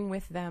bring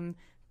with them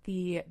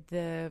the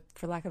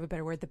for lack of a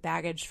better word, the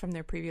baggage from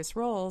their previous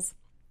roles.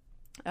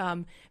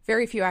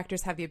 Very few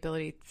actors have the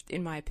ability,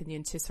 in my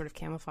opinion, to sort of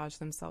camouflage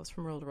themselves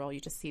from role to role. You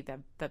just see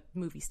the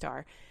movie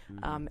star.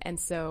 And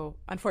so,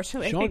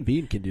 unfortunately, Sean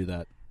Bean can do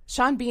that.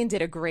 Sean Bean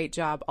did a great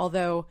job,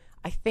 although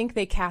I think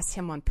they cast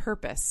him on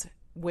purpose,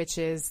 which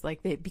is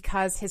like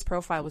because his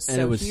profile was so huge.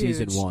 And it was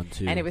season 1,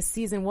 too. And it was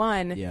season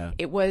 1. Yeah.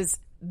 It was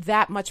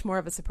that much more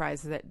of a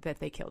surprise that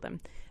they killed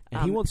him.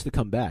 And he wants to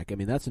come back. I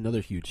mean, that's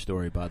another huge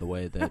story, by the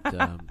way, that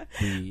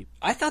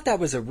I thought that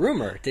was a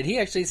rumor. Did he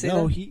actually say that?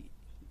 No,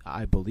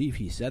 I believe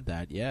he said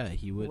that. Yeah,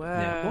 he would. Whoa.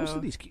 Yeah,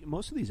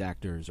 most of these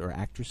actors or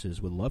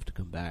actresses would love to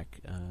come back,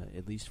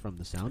 at least from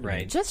the sound of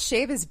Right. it. Just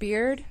shave his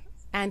beard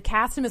and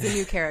cast him as a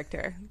new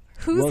character.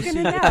 Who's Well, going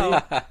to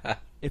know?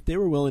 If they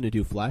were willing to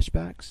do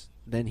flashbacks,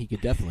 then he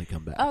could definitely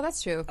come back. Oh,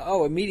 that's true.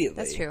 Oh, immediately.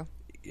 That's true.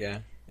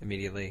 Yeah,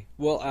 immediately.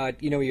 Well,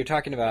 you're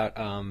talking about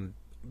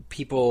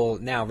people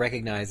now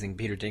recognizing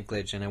Peter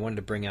Dinklage, and I wanted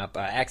to bring up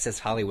Access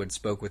Hollywood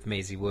spoke with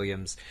Maisie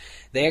Williams.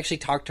 They actually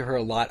talked to her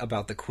a lot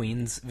about the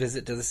Queen's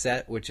visit to the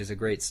set, which is a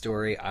great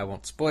story. I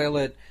won't spoil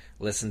it.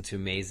 Listen to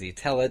Maisie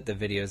tell it. The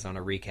video's on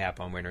a recap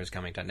on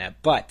winteriscoming.net.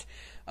 But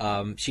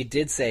she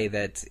did say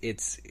that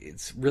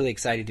it's really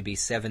exciting to be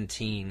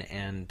 17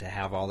 and to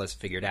have all this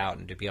figured out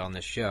and to be on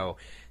this show.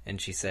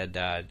 And she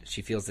said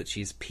she feels that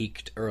she's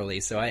peaked early.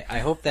 So I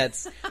hope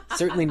that's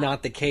certainly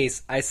not the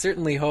case. I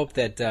certainly hope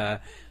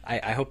that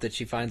I hope that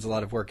she finds a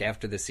lot of work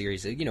after the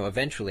series,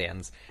 eventually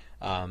ends.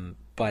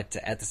 But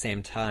at the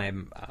same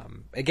time,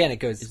 again, it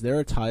goes. Is there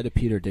a tie to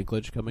Peter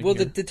Dinklage coming? Well,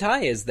 here? the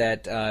tie is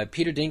that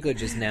Peter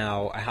Dinklage is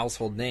now a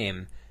household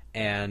name.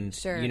 And,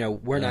 Sure.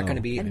 We're not going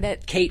to be... And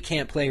that- Kate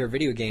can't play her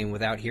video game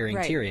without hearing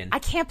Right. Tyrion. I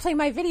can't play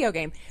my video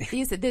game.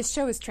 This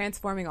show is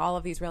transforming all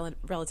of these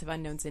relative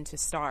unknowns into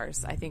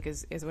stars, I think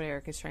is what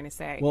Eric is trying to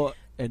say. Well,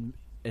 and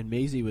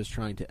Maisie was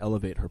trying to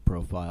elevate her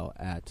profile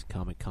at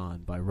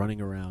Comic-Con by running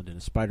around in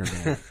a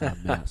Spider-Man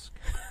mask.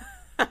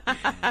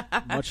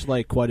 Much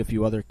like quite a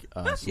few other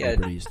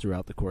celebrities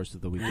throughout the course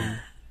of the weekend.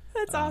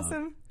 That's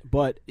awesome.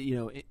 But,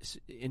 it's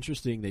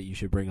interesting that you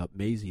should bring up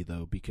Maisie,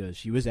 though, because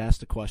she was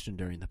asked a question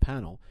during the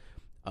panel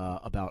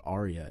about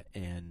Arya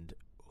and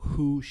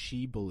who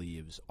she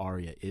believes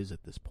Arya is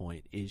at this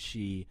point. Is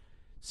she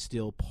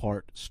still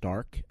part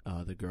Stark,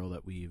 the girl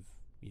that we've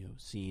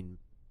seen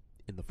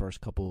in the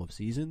first couple of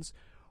seasons,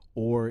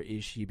 or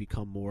is she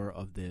become more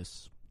of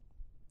this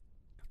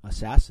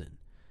assassin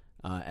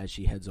as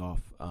she heads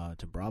off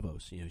to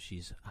Braavos?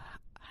 She's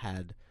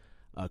had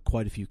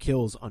quite a few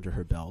kills under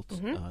her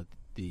belt,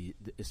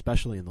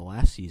 especially in the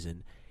last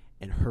season,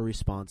 and her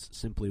response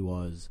simply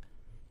was,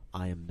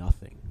 "I am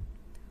nothing."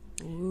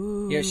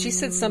 Ooh. Yeah, she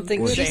said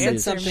something. Good She said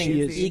answer, something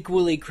Maisie.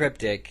 equally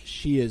cryptic.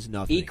 She is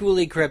nothing.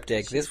 Equally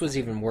cryptic. This was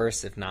even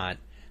worse, if not.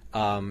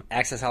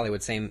 Access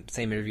Hollywood, same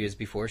interview as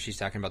before. She's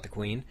talking about the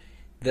Queen.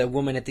 The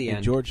woman at the And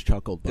end. George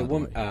chuckled. By The the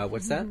woman. way.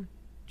 What's that?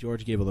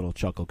 George gave a little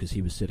chuckle because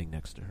he was sitting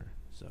next to her.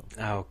 So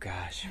Oh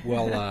gosh.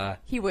 Well,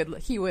 He would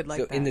like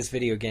so that. in this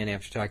video again,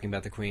 after talking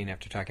about the Queen,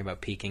 after talking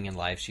about peaking in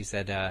life, she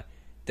said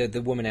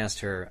the woman asked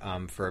her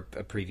for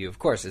a preview. Of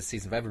course, it's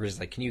season 5. Everybody's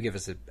like, "Can you give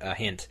us a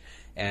hint?"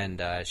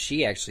 And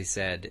she actually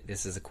said,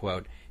 "This is a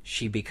quote: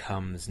 she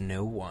becomes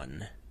no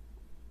one."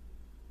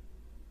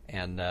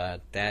 And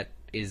that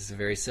is a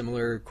very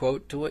similar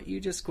quote to what you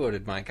just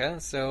quoted, Micah.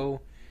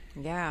 So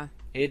Yeah.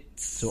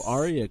 it's So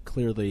Arya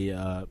clearly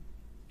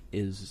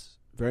is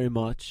very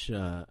much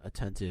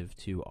attentive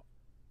to.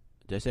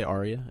 Did I say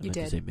Arya? I meant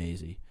did. to say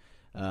Maisie.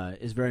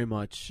 Is very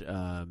much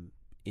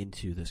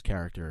into this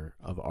character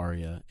of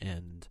Arya,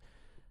 and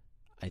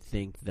I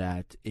think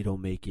that it'll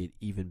make it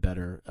even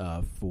better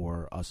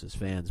for us as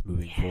fans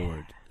moving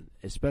forward,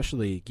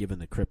 especially given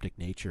the cryptic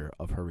nature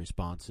of her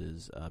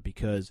responses,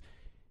 because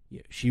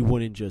she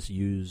wouldn't just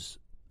use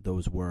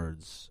those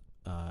words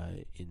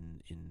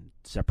in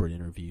separate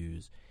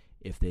interviews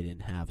if they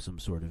didn't have some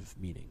sort of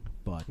meaning.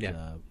 But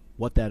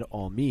what that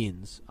all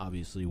means,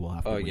 obviously, we'll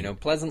have to wait,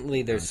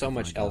 pleasantly, there's so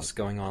much else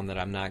going on that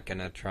I'm not going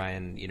to try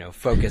and,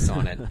 focus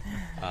on it.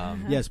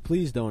 Yes,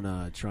 please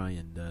don't try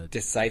and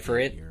decipher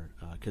it,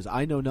 because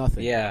I know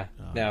nothing. Yeah,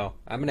 no,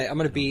 I'm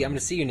gonna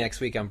see you next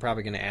week. I'm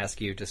probably gonna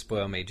ask you to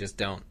spoil me. Just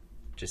don't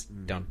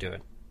do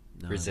it.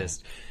 No,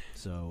 Resist.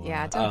 So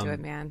don't do it,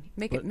 man.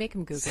 Make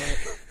him Google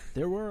it.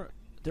 There were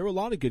a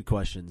lot of good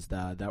questions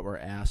that were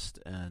asked,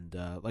 and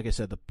like I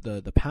said,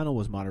 the panel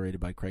was moderated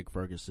by Craig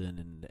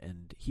Ferguson,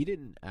 and he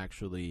didn't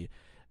actually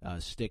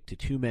stick to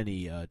too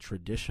many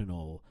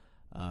traditional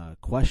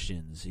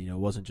questions. It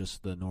wasn't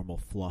just the normal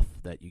fluff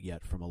that you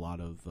get from a lot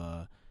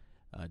of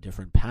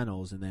different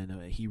panels, and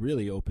then he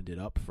really opened it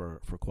up for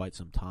quite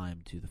some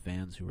time to the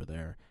fans who were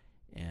there,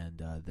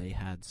 and they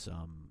had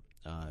some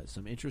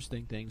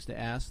interesting things to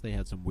ask. They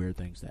had some weird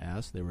things to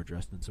ask. They were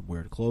dressed in some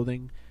weird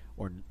clothing,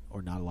 or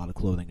not a lot of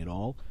clothing at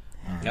all.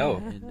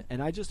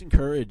 And I just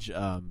encourage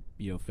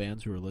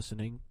fans who are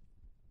listening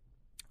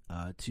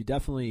to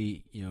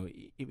definitely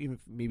even if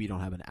maybe you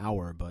don't have an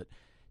hour, but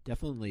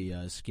definitely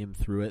skim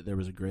through it. There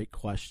was a great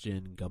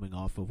question coming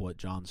off of what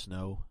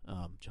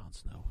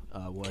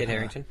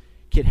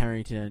Kit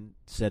Harington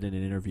said in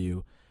an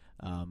interview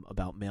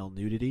about male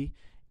nudity.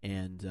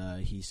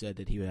 And he said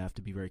that he would have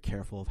to be very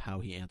careful of how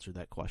he answered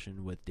that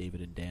question with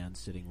David and Dan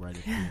sitting right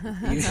at the end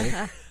of the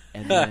table.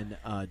 And then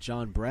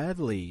John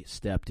Bradley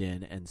stepped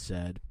in and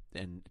said,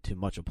 and to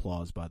much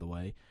applause, by the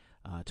way,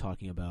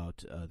 talking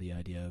about the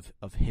idea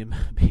of him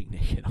being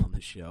naked on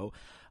the show.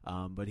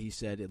 But he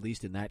said, at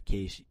least in that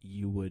case,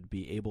 you would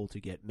be able to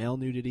get male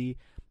nudity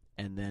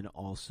and then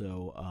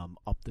also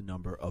up the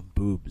number of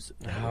boobs.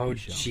 Oh,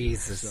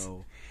 Jesus.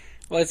 So,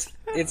 well,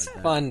 it's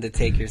fun to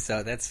take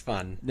yourself. That's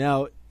fun.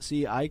 Now,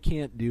 see, I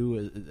can't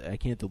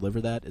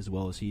deliver that as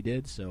well as he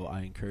did, so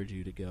I encourage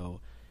you to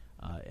go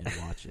and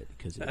watch it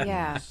because it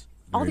is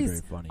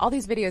very funny. All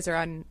these videos are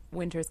on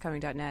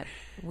winterscoming.net.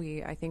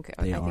 I think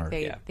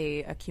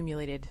they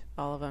accumulated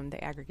all of them. They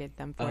aggregated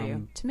them for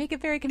you to make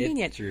it very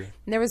convenient. It's true.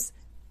 And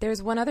there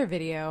was one other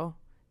video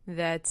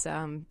that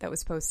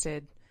was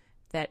posted.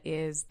 That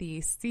is the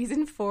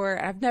season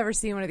 4. I've never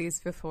seen one of these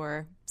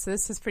before, so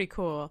this is pretty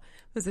cool.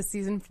 It was the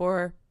season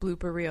 4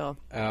 blooper reel.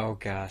 Oh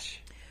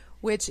gosh,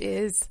 which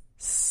is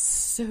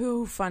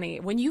so funny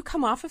when you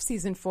come off of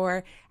season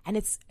 4, and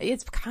it's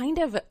kind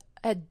of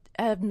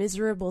a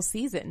miserable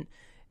season.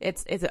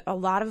 It's a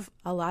lot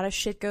of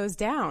shit goes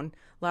down.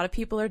 A lot of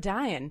people are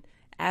dying,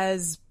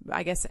 as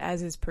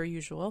is per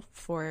usual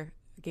for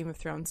Game of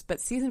Thrones. But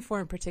season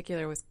 4 in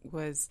particular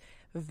was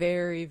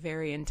very,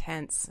 very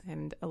intense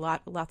and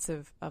lots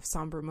of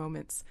somber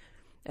moments.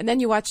 And then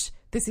you watch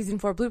the season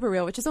 4 blooper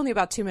reel, which is only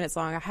about 2 minutes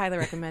long. I highly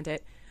recommend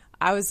it.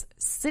 I was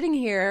sitting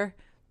here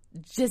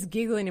just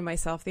giggling to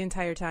myself the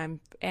entire time,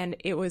 and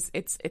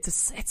it's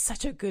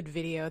such a good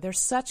video. They're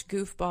such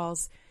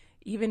goofballs,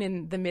 even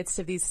in the midst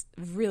of these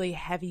really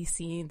heavy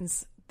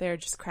scenes. They're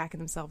just cracking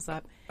themselves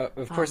up.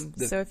 Of course.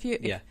 So if you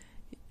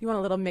want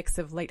a little mix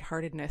of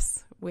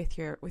lightheartedness with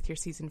your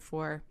season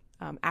 4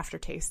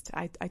 aftertaste,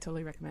 I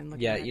totally recommend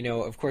looking at it.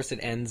 Of course it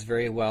ends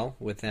very well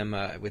with them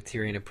with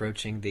Tyrion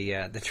approaching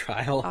the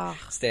trial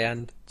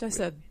stand. Just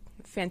a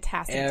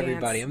fantastic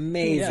everybody dance.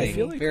 Amazing.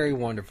 Yeah, like very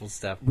wonderful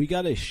stuff. We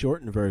got a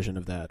shortened version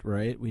of that,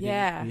 right? We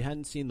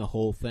hadn't seen the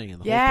whole thing,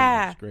 and the whole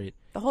thing was great.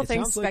 The whole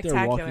thing's spectacular.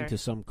 Like they're walking to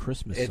some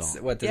Christmas song. It's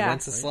what the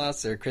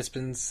Wenceslas or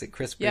Crispin's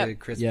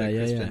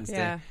Crispin's Day.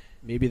 Yeah.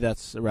 Maybe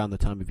that's around the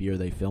time of year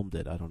they filmed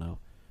it. I don't know.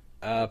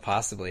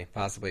 Possibly,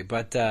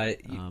 but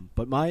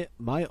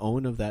my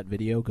own of that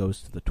video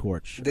goes to the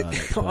torch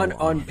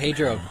on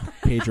Pedro.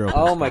 Pedro.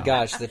 Oh my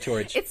gosh, the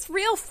torch! It's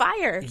real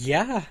fire.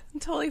 Yeah, I'm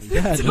totally.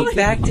 He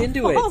backed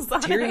into it.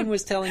 Tyrion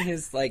was telling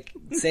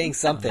saying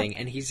something,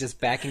 and he's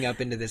just backing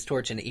up into this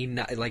torch, and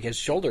his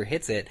shoulder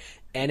hits it,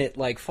 and it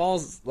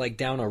falls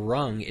down a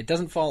rung. It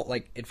doesn't fall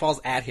it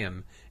falls at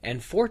him,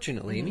 and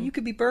fortunately, I mean, you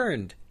could be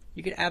burned.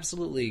 You could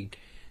absolutely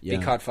be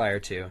caught fire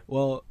too.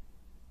 Well.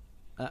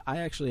 I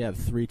actually have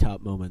 3 top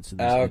moments in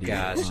this video.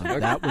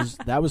 Gosh.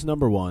 That was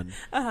number 1.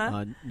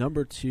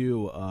 Number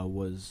 2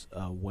 was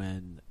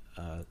when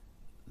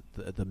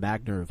the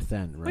Magnar of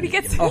Then, right? When he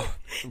gets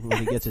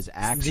his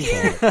axe he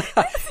gets his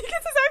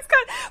axe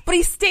cut, but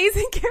he stays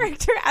in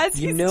character as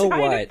he's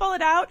trying to pull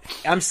it out.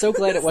 I'm so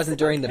glad it wasn't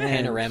during the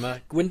panorama.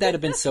 Wouldn't that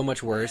have been so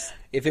much worse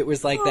if it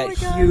was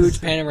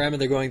huge panorama?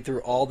 They're going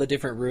through all the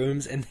different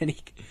rooms, and then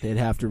they'd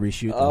have to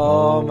reshoot the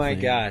whole thing.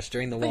 Gosh,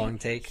 during the long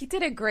take. He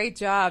did a great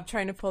job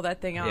trying to pull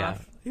that thing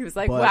off. He was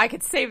like, I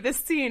could save this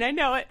scene. I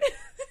know it.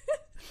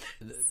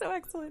 So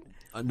excellent.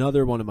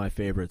 Another one of my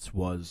favorites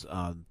was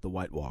the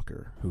White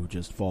Walker, who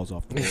just falls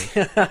off the horse.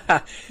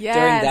 Yes.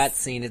 During that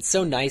scene, it's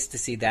so nice to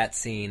see that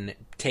scene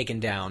taken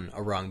down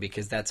a rung,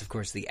 because that's, of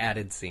course, the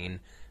added scene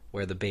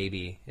where the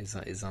baby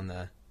is on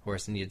the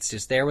horse, and it's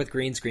just there with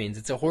green screens.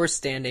 It's a horse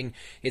standing.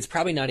 It's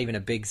probably not even a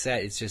big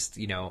set. It's just,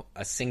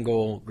 a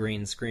single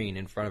green screen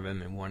in front of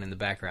him and one in the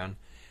background.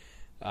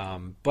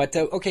 But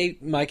okay,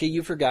 Micah,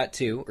 you forgot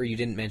to, or you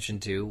didn't mention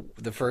to,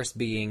 the first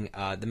being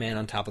the man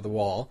on top of the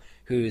wall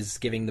who's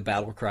giving the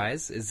battle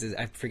cries.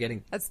 I'm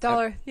forgetting. That's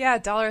Dollar.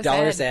 Dollar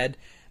Ed.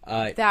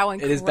 That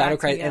one. It is battle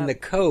cries, me and up. the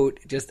coat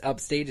just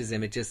upstages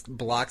him. It just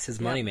blocks his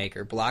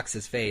moneymaker, blocks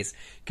his face,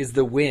 because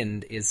the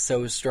wind is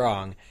so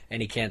strong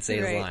and he can't say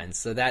his lines.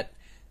 So that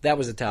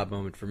was a top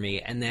moment for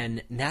me. And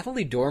then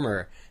Natalie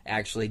Dormer,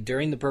 actually,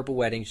 during the Purple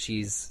Wedding,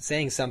 she's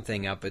saying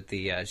something up at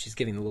the, she's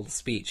giving a little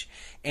speech.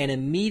 And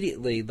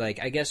immediately,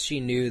 I guess she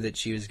knew that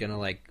she was going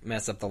to,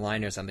 mess up the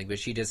line or something, but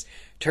she just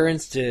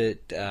turns to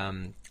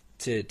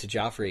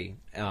Joffrey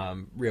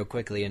real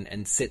quickly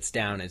and sits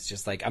down. It's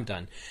just I'm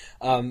done.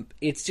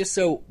 It's just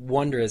so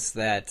wondrous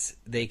that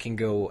they can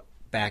go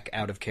back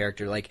out of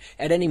character.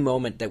 At any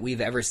moment that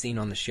we've ever seen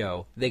on the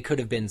show, they could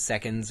have been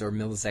seconds or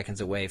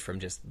milliseconds away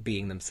from just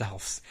being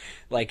themselves.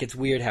 It's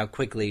weird how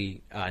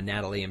quickly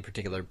Natalie in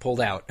particular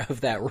pulled out of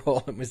that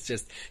role. It was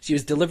just, she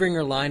was delivering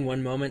her line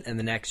one moment and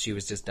the next she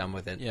was just done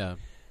with it. Yeah.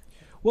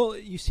 Well,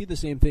 you see the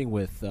same thing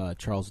with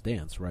Charles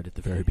Dance right at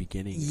the very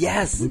beginning.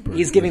 Yes, Blooper,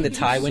 he's giving the he's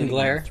Tywin sitting on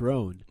glare. the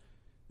throne.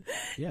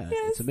 Yeah,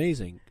 Yes. It's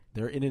amazing.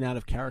 They're in and out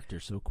of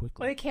character so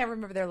quickly. Well, they can't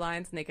remember their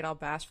lines and they get all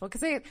bashful.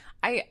 Because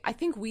I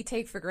think we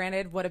take for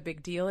granted what a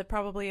big deal it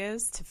probably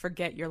is to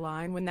forget your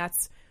line when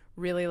that's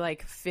really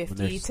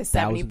 50 to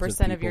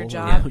 70% of your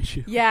job.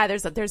 You. Yeah,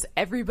 there's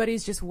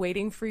everybody's just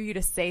waiting for you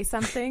to say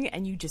something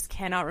and you just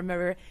cannot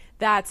remember.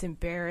 That's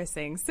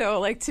embarrassing.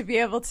 So to be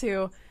able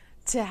to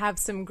have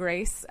some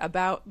grace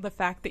about the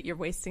fact that you're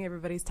wasting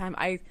everybody's time.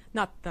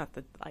 Not that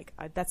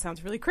that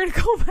sounds really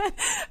critical,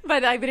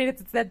 but I mean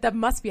that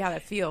must be how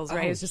that feels,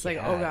 right? Oh, it's just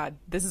yeah. oh God,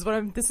 this is what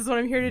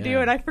I'm here to do,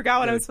 and I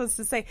forgot what I was supposed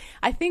to say.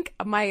 I think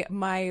my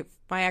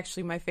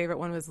favorite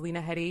one was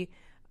Lena Headey,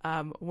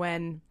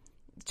 when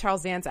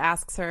Charles Dance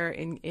asks her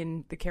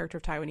in the character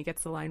of Tywin, he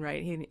gets the line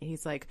right.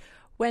 He's like,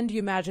 when do you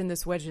imagine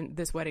this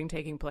wedding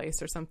taking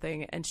place or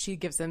something? And she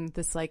gives him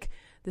this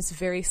this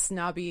very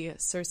snobby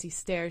Cersei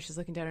stare. She's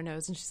looking down her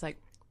nose and she's like,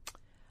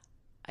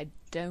 I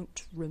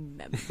don't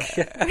remember.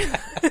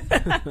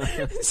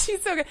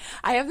 She's so good.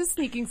 I have the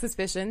sneaking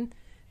suspicion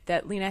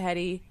that Lena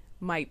Headey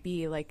might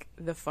be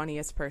the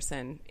funniest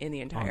person in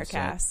the entire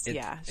cast.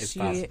 It's she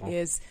possible.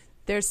 is.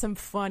 There's some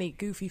funny,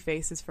 goofy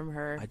faces from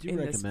her I do in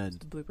recommend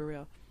this blooper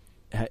reel.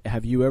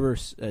 Have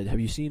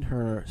you seen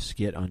her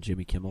skit on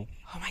Jimmy Kimmel?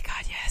 Oh my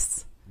God,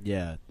 yes.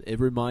 Yeah,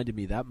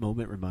 that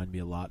moment reminded me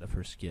a lot of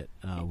her skit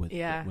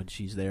when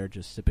she's there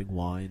just sipping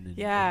wine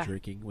and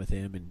drinking with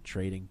him and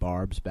trading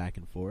barbs back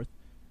and forth.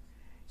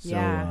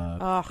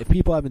 So if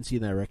people haven't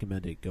seen that, I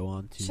recommend it. Go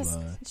on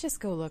to just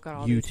go look at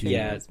all YouTube, these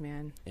videos,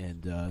 man,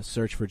 and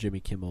search for Jimmy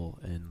Kimmel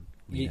and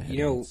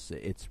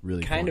it's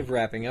really kind funny. of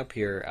wrapping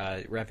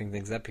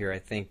things up here. I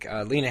think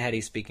Lena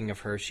Headey, speaking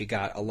of her, she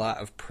got a lot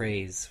of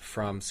praise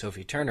from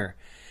Sophie Turner.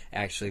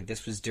 Actually,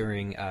 this was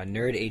during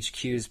Nerd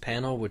HQ's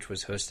panel, which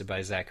was hosted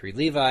by Zachary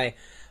Levi.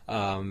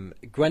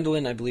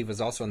 Gwendolyn, I believe, was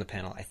also on the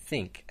panel. I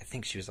think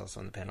she was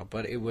also on the panel,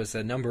 but it was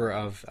a number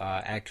of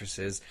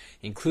actresses,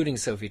 including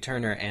Sophie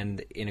Turner.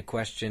 And in a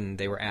question,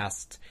 they were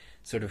asked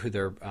sort of who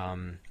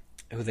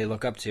they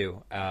look up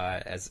to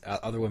as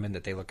other women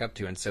that they look up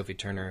to, and Sophie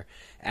Turner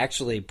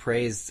actually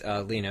praised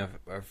Lena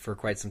for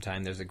quite some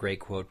time. There's a great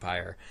quote by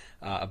her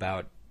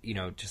about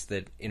just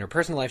that in her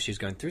personal life she was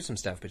going through some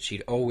stuff, but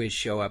she'd always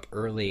show up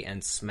early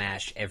and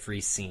smash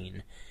every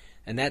scene.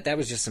 And that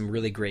was just some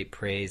really great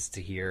praise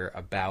to hear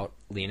about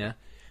Lena.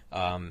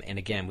 And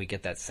again, we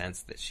get that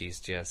sense that she's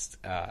just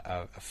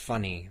a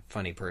funny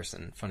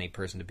person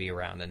to be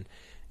around. And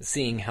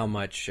seeing how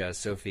much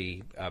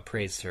Sophie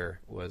praised her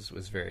was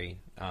very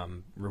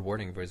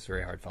rewarding, was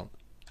very heartfelt.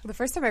 The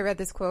first time I read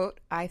this quote,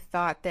 I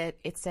thought that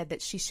it said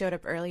that she showed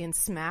up early and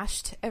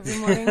smashed every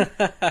morning.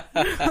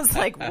 I was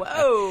like,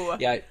 whoa.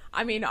 Yeah,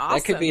 I mean, awesome.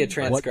 That could be a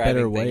transcribing What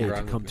better thing way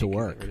wrong to come with to me,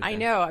 work? I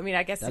know. I mean,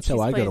 I guess That's she's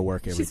how I go playing- to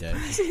work every day.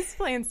 She's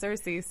playing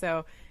Cersei,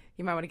 so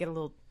you might want to get a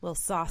little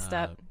sauced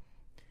up.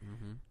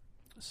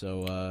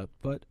 So,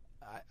 but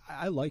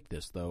I like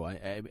this though.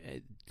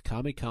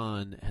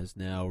 Comic-Con has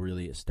now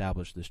really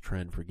established this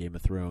trend for Game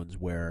of Thrones,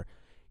 where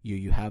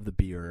you have the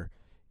beer,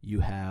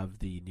 you have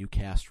the new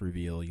cast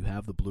reveal, you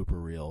have the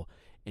blooper reel,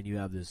 and you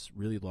have this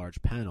really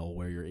large panel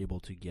where you're able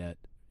to get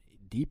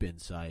deep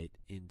insight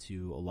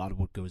into a lot of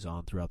what goes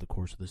on throughout the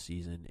course of the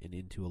season and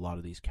into a lot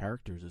of these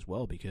characters as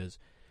well, because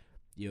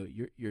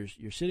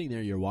you're sitting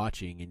there, you're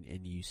watching,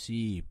 and you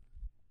see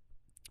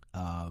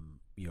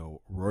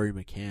Rory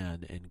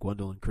McCann and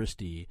Gwendolyn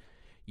Christie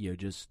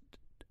just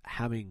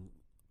having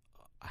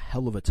a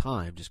hell of a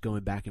time just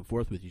going back and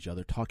forth with each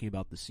other, talking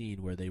about the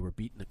scene where they were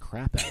beating the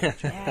crap out of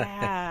each other.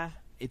 Yeah.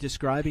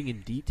 Describing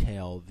in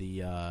detail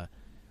the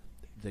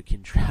the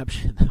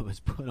contraption that was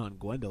put on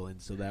Gwendolyn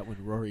so that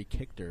when Rory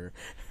kicked her,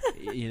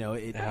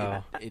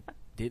 it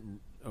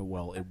didn't.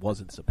 Well, it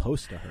wasn't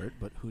supposed to hurt,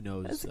 but who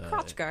knows? It's a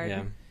crotch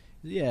guard.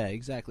 Yeah,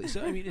 exactly.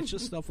 So I mean, it's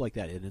just stuff like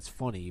that, and it's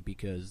funny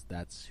because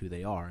that's who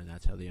they are and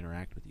that's how they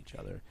interact with each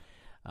other.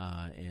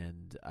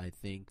 And I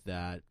think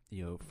that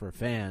for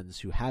fans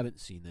who haven't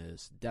seen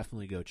this,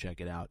 definitely go check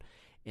it out.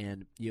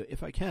 And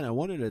if I can, I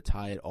wanted to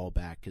tie it all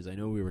back because I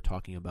know we were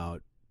talking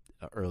about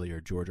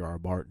earlier George R. R.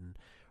 Martin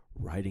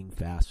writing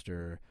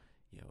faster,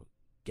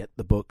 get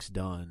the books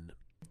done,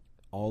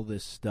 all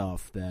this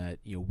stuff that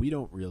we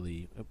don't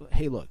really.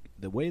 Hey, look,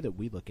 the way that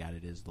we look at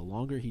it is the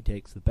longer he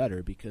takes, the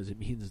better, because it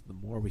means the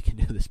more we can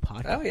do this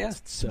podcast. Oh yeah,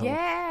 so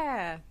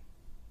yeah.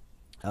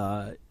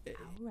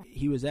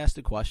 He was asked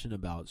a question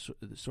about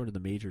sort of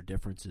the major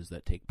differences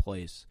that take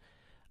place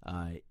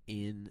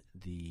in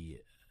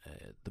the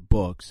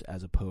books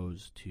as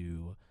opposed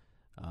to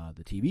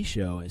the TV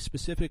show,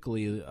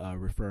 specifically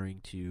referring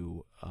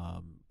to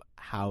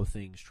how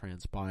things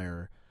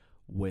transpire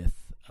with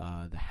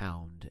the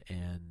Hound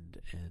and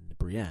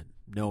Brienne,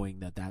 knowing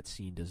that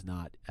scene does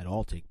not at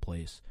all take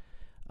place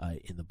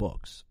in the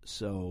books.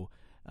 So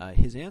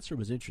his answer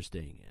was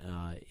interesting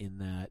in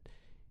that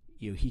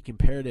he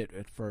compared it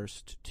at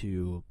first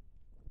to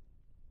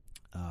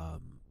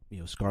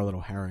Scarlett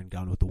O'Hara in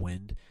Gone with the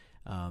Wind,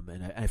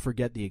 and I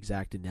forget the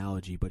exact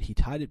analogy, but he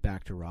tied it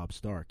back to Robb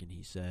Stark, and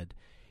he said,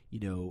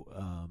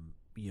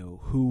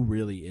 who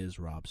really is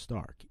Robb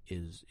Stark?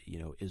 Is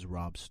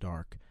Robb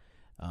Stark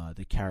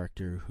the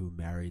character who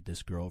married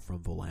this girl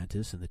from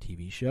Volantis in the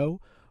TV show,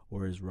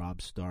 or is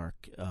Robb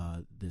Stark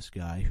this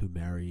guy who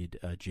married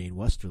Jane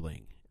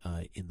Westerling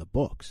in the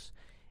books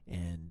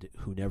and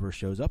who never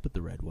shows up at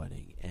the Red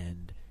Wedding?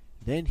 And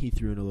then he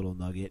threw in a little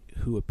nugget,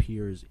 who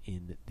appears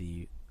in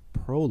the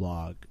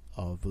prologue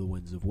of The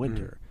Winds of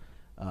Winter.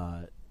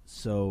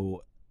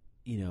 So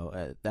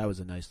that was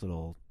a nice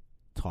little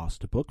toss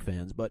to book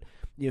fans, but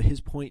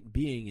his point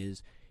being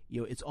is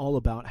it's all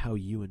about how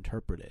you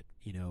interpret it,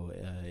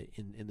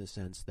 in the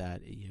sense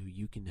that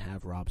you can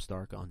have Robb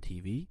Stark on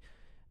TV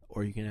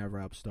or you can have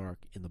Robb Stark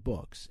in the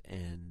books,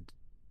 and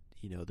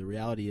the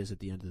reality is at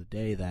the end of the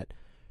day that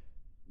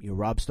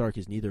Robb Stark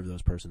is neither of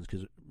those persons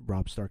because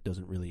Robb Stark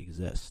doesn't really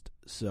exist.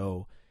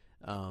 So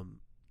I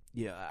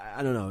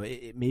don't know,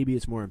 maybe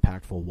it's more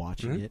impactful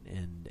watching it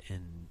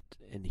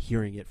and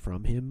hearing it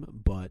from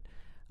him, but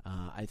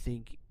I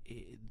think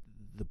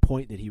the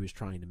point that he was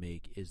trying to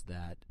make is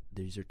that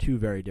these are two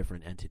very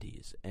different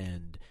entities,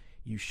 and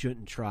you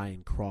shouldn't try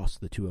and cross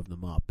the two of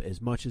them up.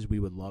 As much as we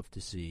would love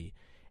to see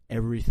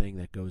everything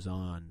that goes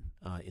on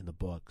in the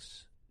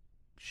books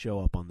show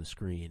up on the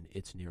screen,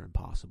 it's near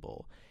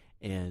impossible.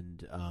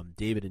 And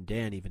David and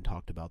Dan even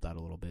talked about that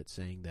a little bit,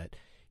 saying that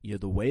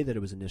the way that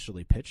it was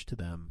initially pitched to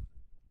them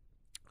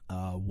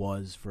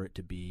was for it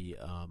to be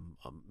a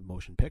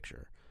motion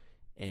picture.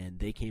 And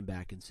they came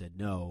back and said,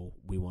 no,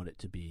 we want it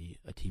to be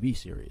a TV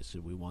series.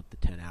 So we want the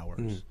 10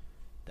 hours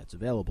that's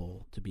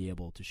available to be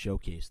able to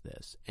showcase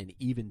this. And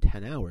even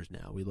 10 hours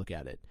now, we look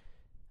at it,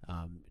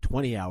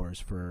 20 hours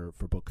for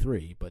book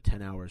 3, but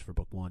 10 hours for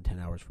book 1, 10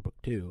 hours for book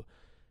 2,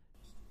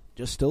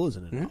 just still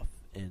isn't enough.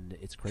 And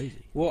it's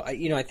crazy. Well,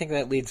 I think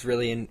that leads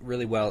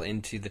really well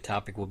into the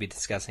topic we'll be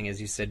discussing,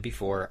 as you said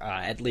before,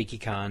 at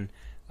LeakyCon.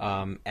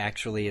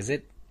 Actually, is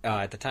it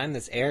at the time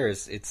this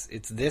airs? It's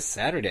this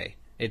Saturday.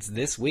 It's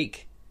this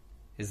week.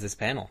 Is this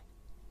panel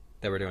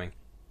that we're doing?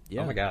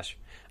 Yeah. Oh my gosh!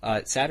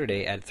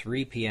 Saturday at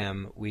 3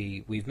 p.m.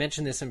 We've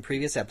mentioned this in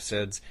previous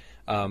episodes,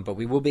 but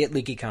we will be at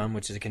LeakyCon,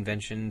 which is a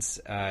convention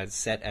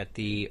set at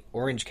the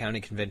Orange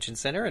County Convention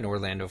Center in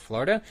Orlando,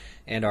 Florida,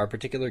 and our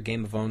particular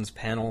Game of Thrones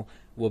panel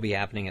will be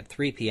happening at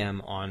 3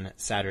 p.m. on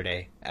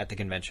Saturday at the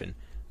convention,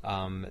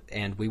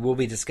 and we will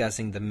be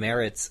discussing the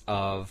merits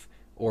of,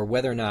 or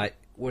whether or not,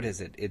 what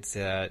is it? It's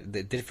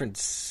the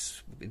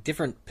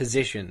different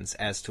positions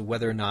as to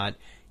whether or not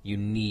you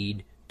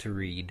need to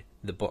read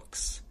the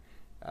books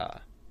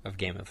of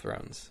Game of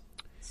Thrones.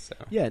 So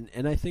yeah,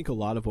 and I think a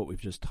lot of what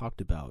we've just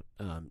talked about,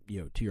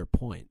 to your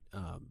point,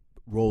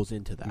 rolls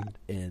into that.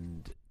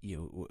 And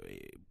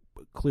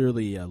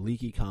clearly,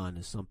 LeakyCon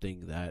is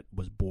something that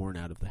was born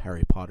out of the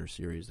Harry Potter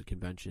series, the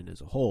convention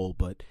as a whole,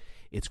 but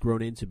it's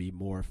grown into be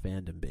more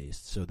fandom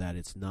based, so that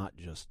it's not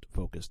just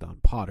focused on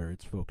Potter;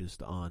 it's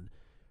focused on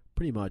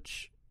pretty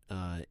much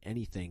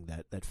anything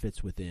that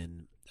fits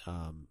within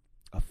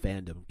a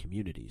fandom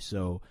community.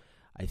 So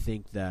I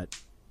think that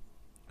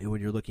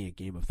when you're looking at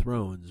Game of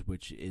Thrones,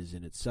 which is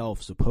in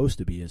itself supposed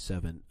to be a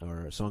Song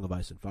of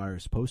Ice and Fire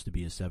is supposed to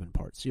be a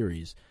 7-part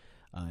series,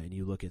 and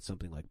you look at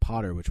something like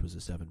Potter, which was a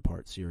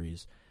 7-part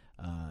series,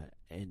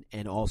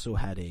 and also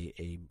had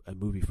a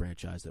movie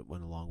franchise that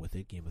went along with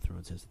it. Game of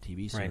Thrones has the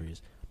TV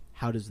series.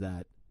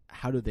 Right.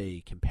 How do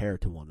they compare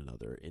to one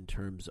another in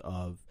terms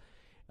of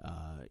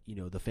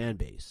the fan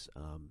base?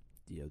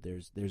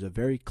 There's a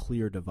very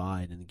clear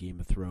divide in the Game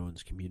of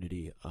Thrones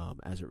community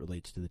as it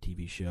relates to the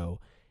TV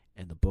show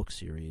and the book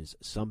series.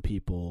 Some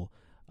people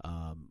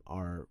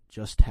are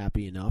just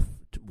happy enough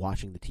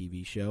watching the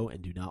TV show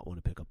and do not want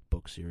to pick up the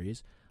book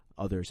series.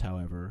 Others,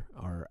 however,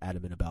 are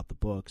adamant about the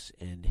books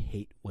and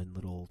hate when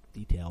little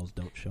details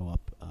don't show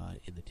up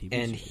in the TV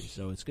series.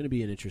 So it's going to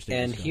be an interesting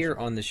discussion. Here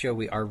on the show,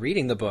 we are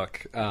reading the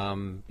book.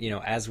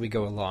 As we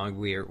go along,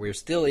 we're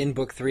still in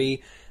book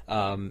 3.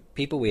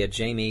 We had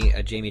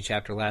a Jamie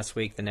chapter last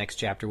week. The next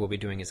chapter we'll be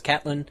doing is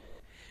Catelyn.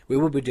 We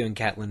will be doing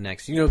Catelyn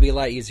next. It'll be a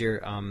lot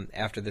easier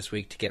after this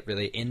week to get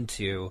really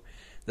into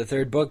the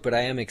third book, but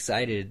I am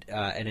excited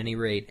at any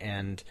rate,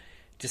 and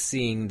just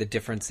seeing the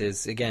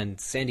differences. Again,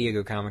 San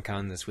Diego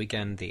Comic-Con this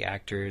weekend, the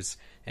actors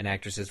and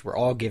actresses were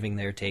all giving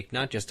their take,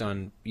 not just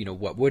on,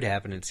 what would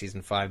happen in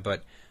Season 5,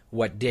 but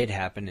what did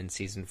happen in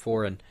Season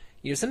 4. And,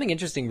 something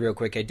interesting real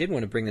quick, I did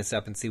want to bring this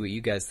up and see what you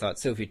guys thought.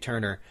 Sophie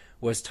Turner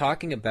was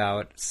talking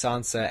about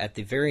Sansa at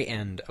the very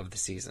end of the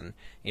season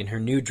in her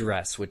new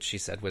dress, which she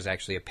said was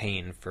actually a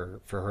pain for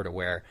her to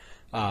wear.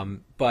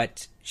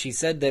 But she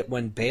said that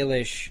when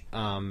Baelish,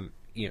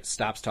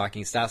 stops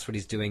talking, stops what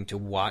he's doing to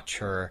watch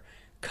her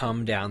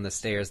come down the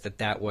stairs,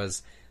 that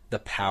was the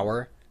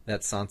power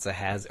that Sansa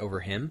has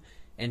over him.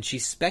 And she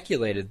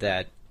speculated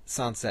that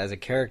Sansa as a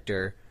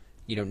character,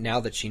 now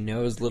that she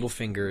knows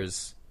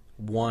Littlefinger's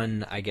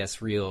one, I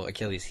guess, real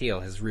Achilles heel,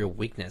 his real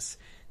weakness,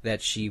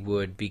 that she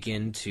would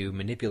begin to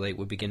manipulate,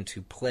 would begin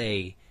to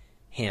play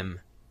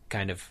him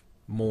kind of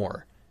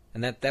more.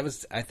 And that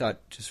was, I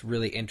thought, just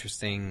really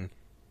interesting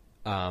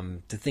to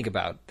think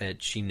about,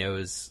 that she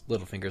knows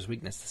Littlefinger's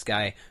weakness. This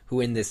guy who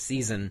in this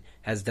season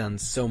has done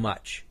so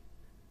much.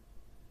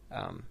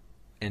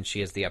 And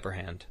she has the upper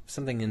hand.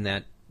 Something in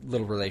that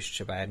little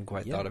relationship I hadn't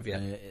quite thought of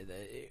yet.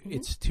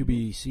 It's to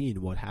be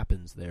seen what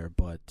happens there,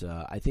 but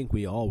I think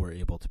we all were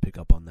able to pick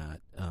up on that,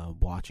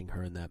 watching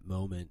her in that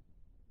moment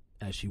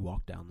as she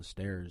walked down the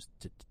stairs,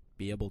 to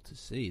be able to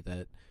see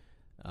that,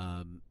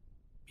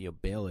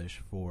 Baelish,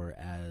 for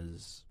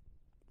as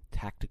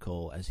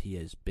tactical as he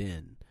has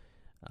been,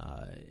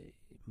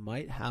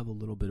 might have a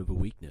little bit of a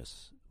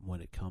weakness when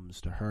it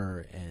comes to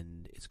her,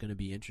 and it's going to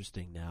be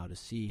interesting now to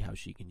see how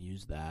she can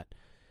use that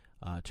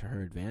to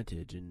her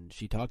advantage. And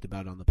she talked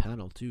about on the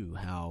panel too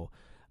how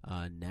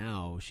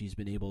now she's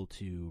been able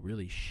to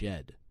really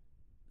shed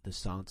the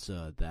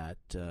Sansa that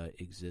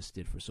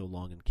existed for so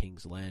long in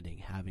King's Landing,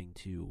 having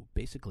to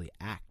basically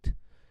act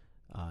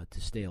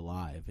to stay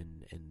alive,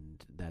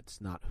 and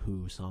that's not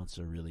who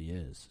Sansa really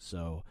is.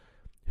 So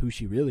who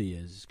she really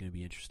is going to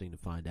be interesting to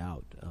find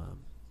out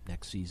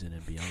next season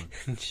and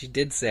beyond. She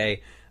did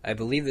say, I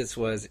believe this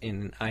was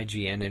in an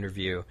IGN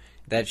interview,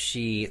 that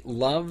she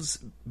loves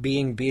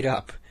being beat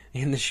up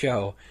in the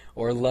show,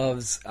 or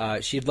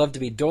she'd love to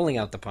be doling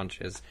out the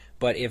punches,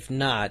 but if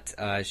not,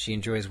 she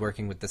enjoys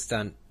working with the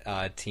stunt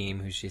team,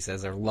 who she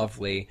says are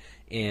lovely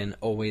in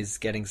always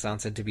getting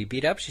Sansa to be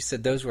beat up. She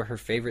said those were her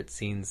favorite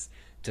scenes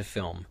to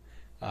film.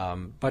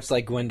 Much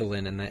like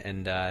Gwendolyn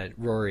and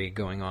Rory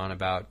going on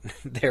about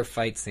their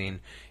fight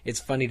scene. It's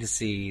funny to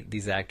see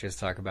these actors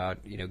talk about,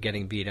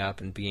 getting beat up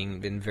and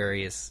being in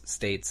various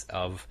states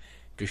of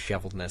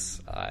disheveledness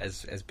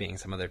as being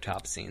some of their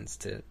top scenes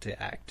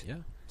to act. Yeah.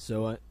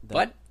 So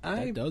that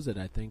does it,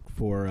 I think,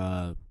 for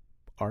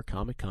our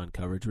Comic-Con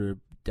coverage. We're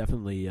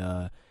definitely,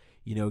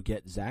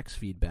 get Zach's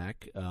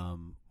feedback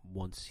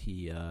once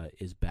he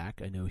is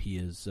back. I know he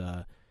is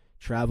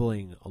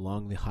traveling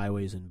along the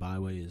highways and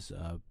byways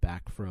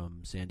back from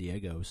San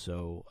Diego,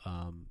 so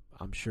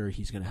I'm sure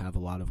he's going to have a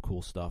lot of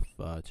cool stuff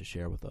to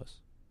share with us.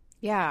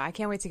 Yeah, I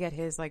can't wait to get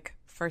his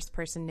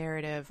first-person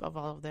narrative of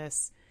all of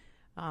this.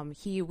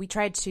 We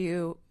tried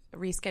to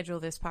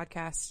reschedule this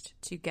podcast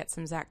to get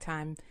some Zach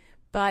time,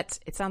 but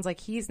it sounds like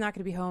he's not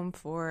going to be home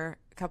for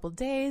a couple of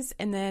days,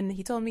 and then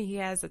he told me he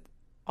has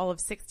all of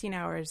 16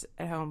 hours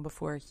at home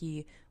before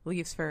he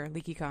leaves for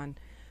LeakyCon.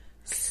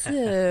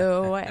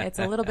 So it's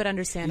a little bit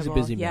understandable.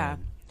 He's a busy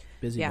man.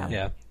 Man.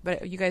 Yeah.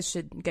 But you guys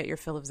should get your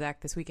fill of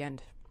Zach this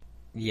weekend.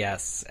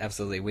 Yes,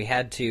 absolutely. We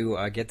had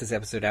to get this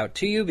episode out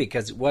to you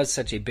because it was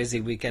such a busy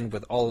weekend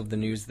with all of the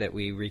news that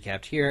we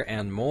recapped here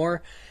and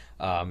more.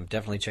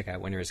 Definitely check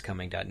out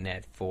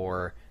winteriscoming.net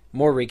for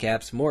more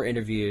recaps, more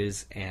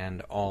interviews,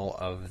 and all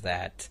of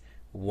that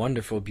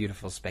wonderful,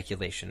 beautiful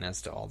speculation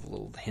as to all the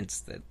little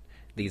hints that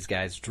these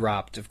guys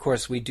dropped. Of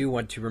course, we do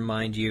want to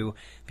remind you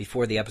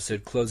before the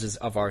episode closes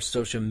of our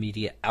social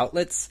media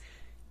outlets.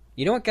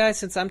 You know what, guys?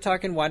 Since I'm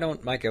talking,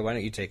 Micah, why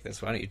don't you take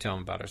this? Why don't you tell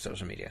them about our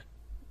social media?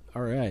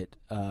 All right.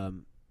 No,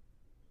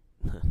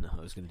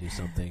 I was going to do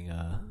something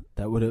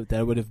that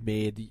would have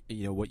made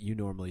what you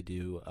normally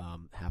do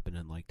happen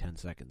in like 10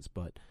 seconds,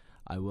 but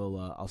I will.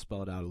 I'll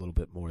spell it out a little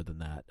bit more than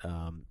that.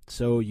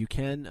 So you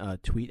can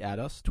tweet at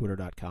us,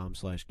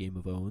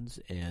 twitter.com/GameOfOwns,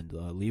 and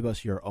leave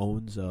us your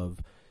owns of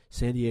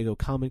San Diego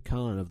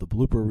Comic-Con, of the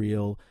blooper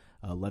reel.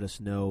 Let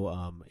us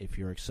know if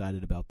you're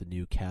excited about the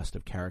new cast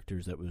of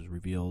characters that was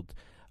revealed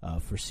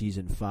for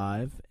Season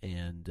 5,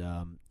 and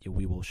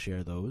we will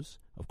share those,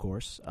 of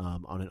course,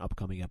 on an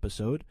upcoming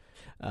episode.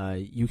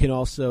 You can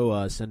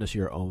also send us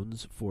your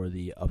owns for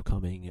the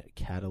upcoming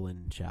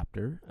Catelyn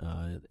chapter,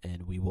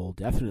 and we will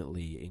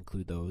definitely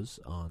include those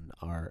on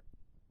our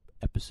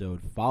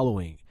episode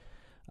following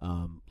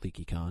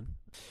LeakyCon.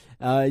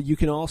 You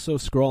can also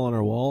scroll on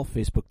our wall,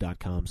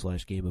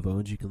 facebook.com/Game of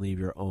Owns. You can leave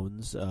your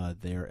owns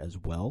there as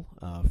well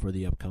for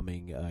the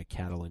upcoming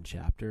Catalan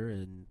chapter,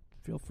 and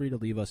feel free to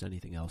leave us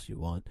anything else you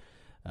want.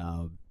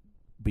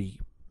 We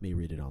may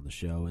read it on the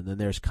show. And then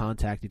there's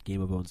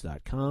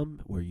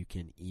contact@gameofowns.com, where you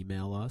can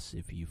email us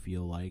if you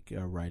feel like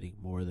writing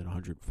more than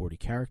 140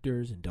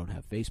 characters and don't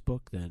have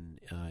Facebook, then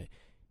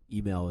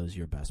email is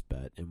your best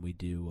bet. And we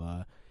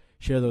do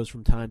share those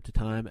from time to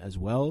time as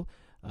well.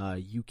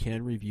 You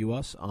can review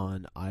us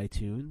on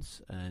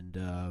iTunes,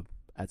 and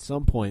at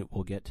some point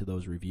we'll get to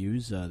those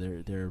reviews.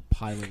 They're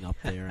piling up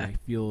there. I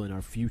feel in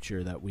our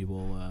future that we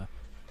will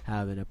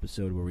have an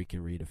episode where we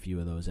can read a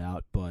few of those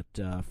out. But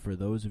for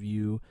those of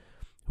you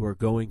who are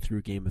going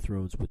through Game of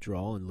Thrones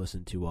withdrawal and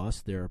listen to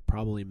us, there are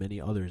probably many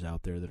others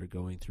out there that are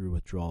going through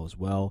withdrawal as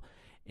well.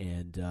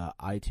 And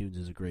iTunes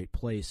is a great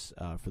place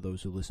for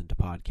those who listen to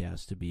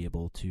podcasts to be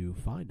able to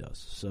find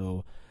us.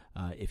 So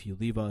if you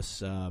leave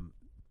us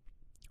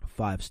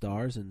 5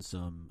 stars and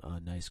some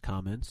nice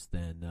comments,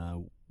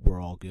 then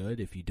we're all good.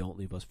 If you don't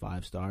leave us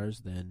 5 stars,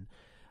 then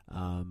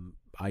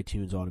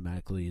iTunes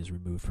automatically is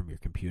removed from your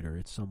computer.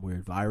 It's some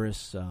weird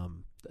virus.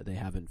 They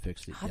haven't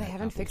fixed it yet. They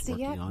haven't fixed it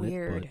yet?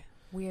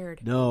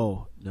 Weird.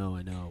 No,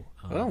 I know.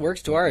 Well, it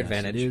works to our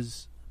advantage.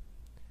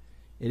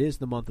 It is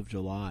the month of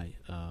July,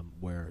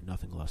 where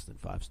nothing less than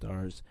 5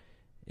 stars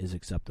is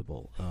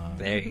acceptable.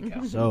 There you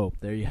go. So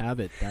there you have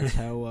it. That's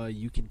how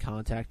you can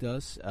contact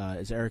us.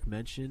 As Eric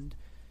mentioned,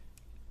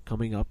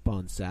 coming up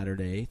on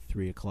Saturday,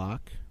 3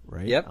 o'clock,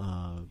 right? Yep.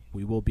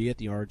 We will be at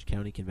the Orange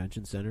County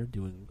Convention Center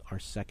doing our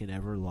second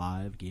ever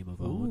live Game of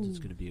Owns. It's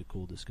going to be a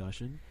cool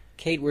discussion.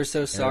 Kate, we're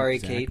so sorry,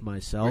 Eric, Zach, Kate.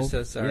 myself. We're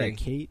so sorry, yeah,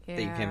 Kate, that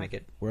you can't make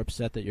it. We're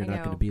upset that you're not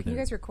going to be there. Can you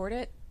guys record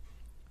it?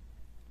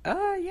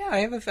 Yeah, I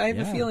have a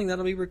feeling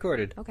that'll be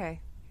recorded.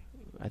 Okay.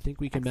 I think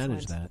we can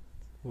manage that.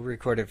 We'll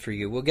record it for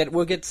you. We'll get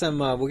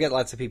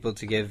lots of people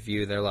to give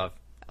you their love.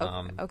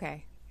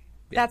 Okay.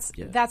 Yeah.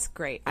 That's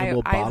great. And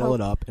we'll bottle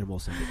it up and we'll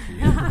send it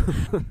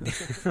to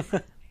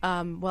you.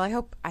 Well, I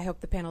hope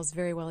the panel's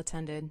very well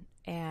attended,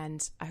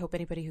 and I hope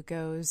anybody who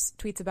goes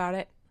tweets about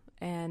it,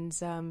 and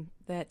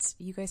that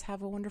you guys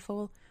have a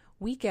wonderful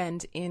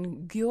weekend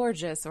in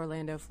gorgeous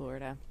Orlando,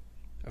 Florida.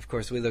 Of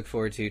course, we look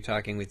forward to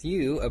talking with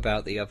you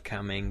about the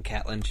upcoming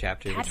Catalan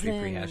chapter, which we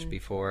rehashed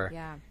before.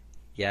 Yeah.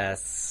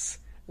 Yes.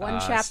 One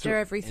chapter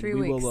every 3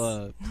 weeks.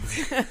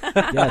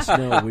 Yes,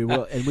 no, we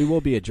will, and we will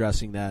be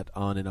addressing that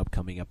on an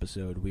upcoming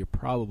episode. We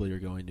probably are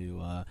going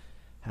to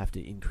have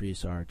to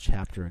increase our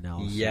chapter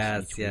analysis.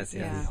 Yes. We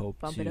hope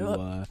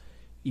to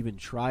even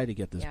try to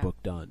get this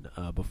book done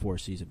before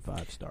Season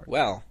 5 starts.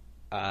 Well,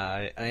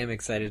 I am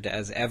excited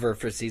as ever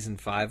for Season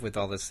 5 with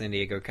all the San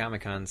Diego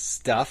Comic-Con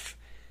stuff.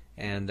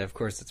 And, of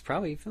course, it's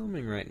probably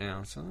filming right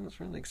now, so that's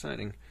really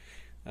exciting.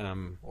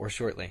 Or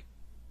shortly.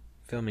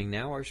 Filming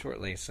now or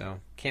shortly,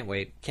 so can't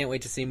wait. Can't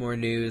wait to see more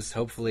news.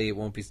 Hopefully it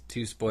won't be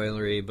too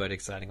spoilery, but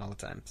exciting all the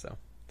time. So,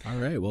 all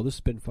right. Well, this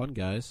has been fun,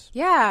 guys.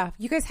 Yeah,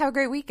 you guys have a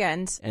great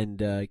weekend.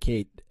 And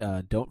Kate,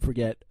 don't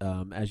forget,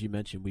 as you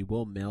mentioned, we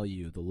will mail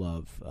you the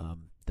love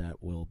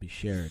that will be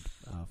shared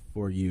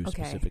for you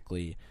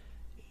specifically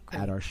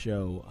at our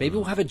show. Maybe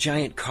we'll have a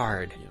giant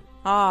card.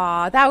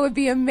 Aw, that would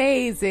be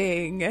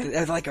amazing.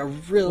 Like a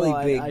really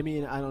big. I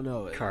mean, I don't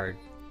know card.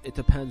 It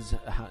depends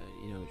how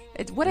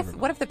What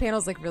if the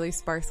panel's like really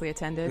sparsely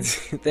attended?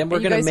 Then we're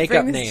gonna make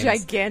up names. This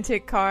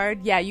gigantic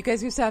card. Yeah, you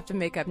guys used to have to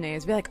make up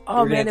names. Be like,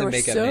 oh man, there were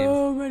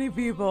so many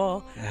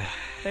people.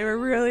 They were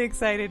really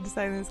excited to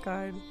sign this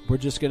card. We're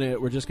just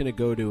gonna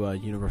go to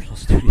Universal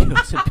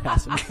Studios and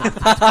pass them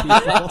out to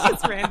people.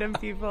 Just random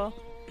people.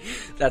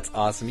 That's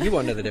awesome. You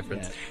won't know the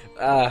difference.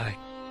 All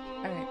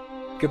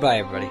right. Goodbye,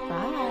 everybody.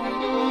 Bye.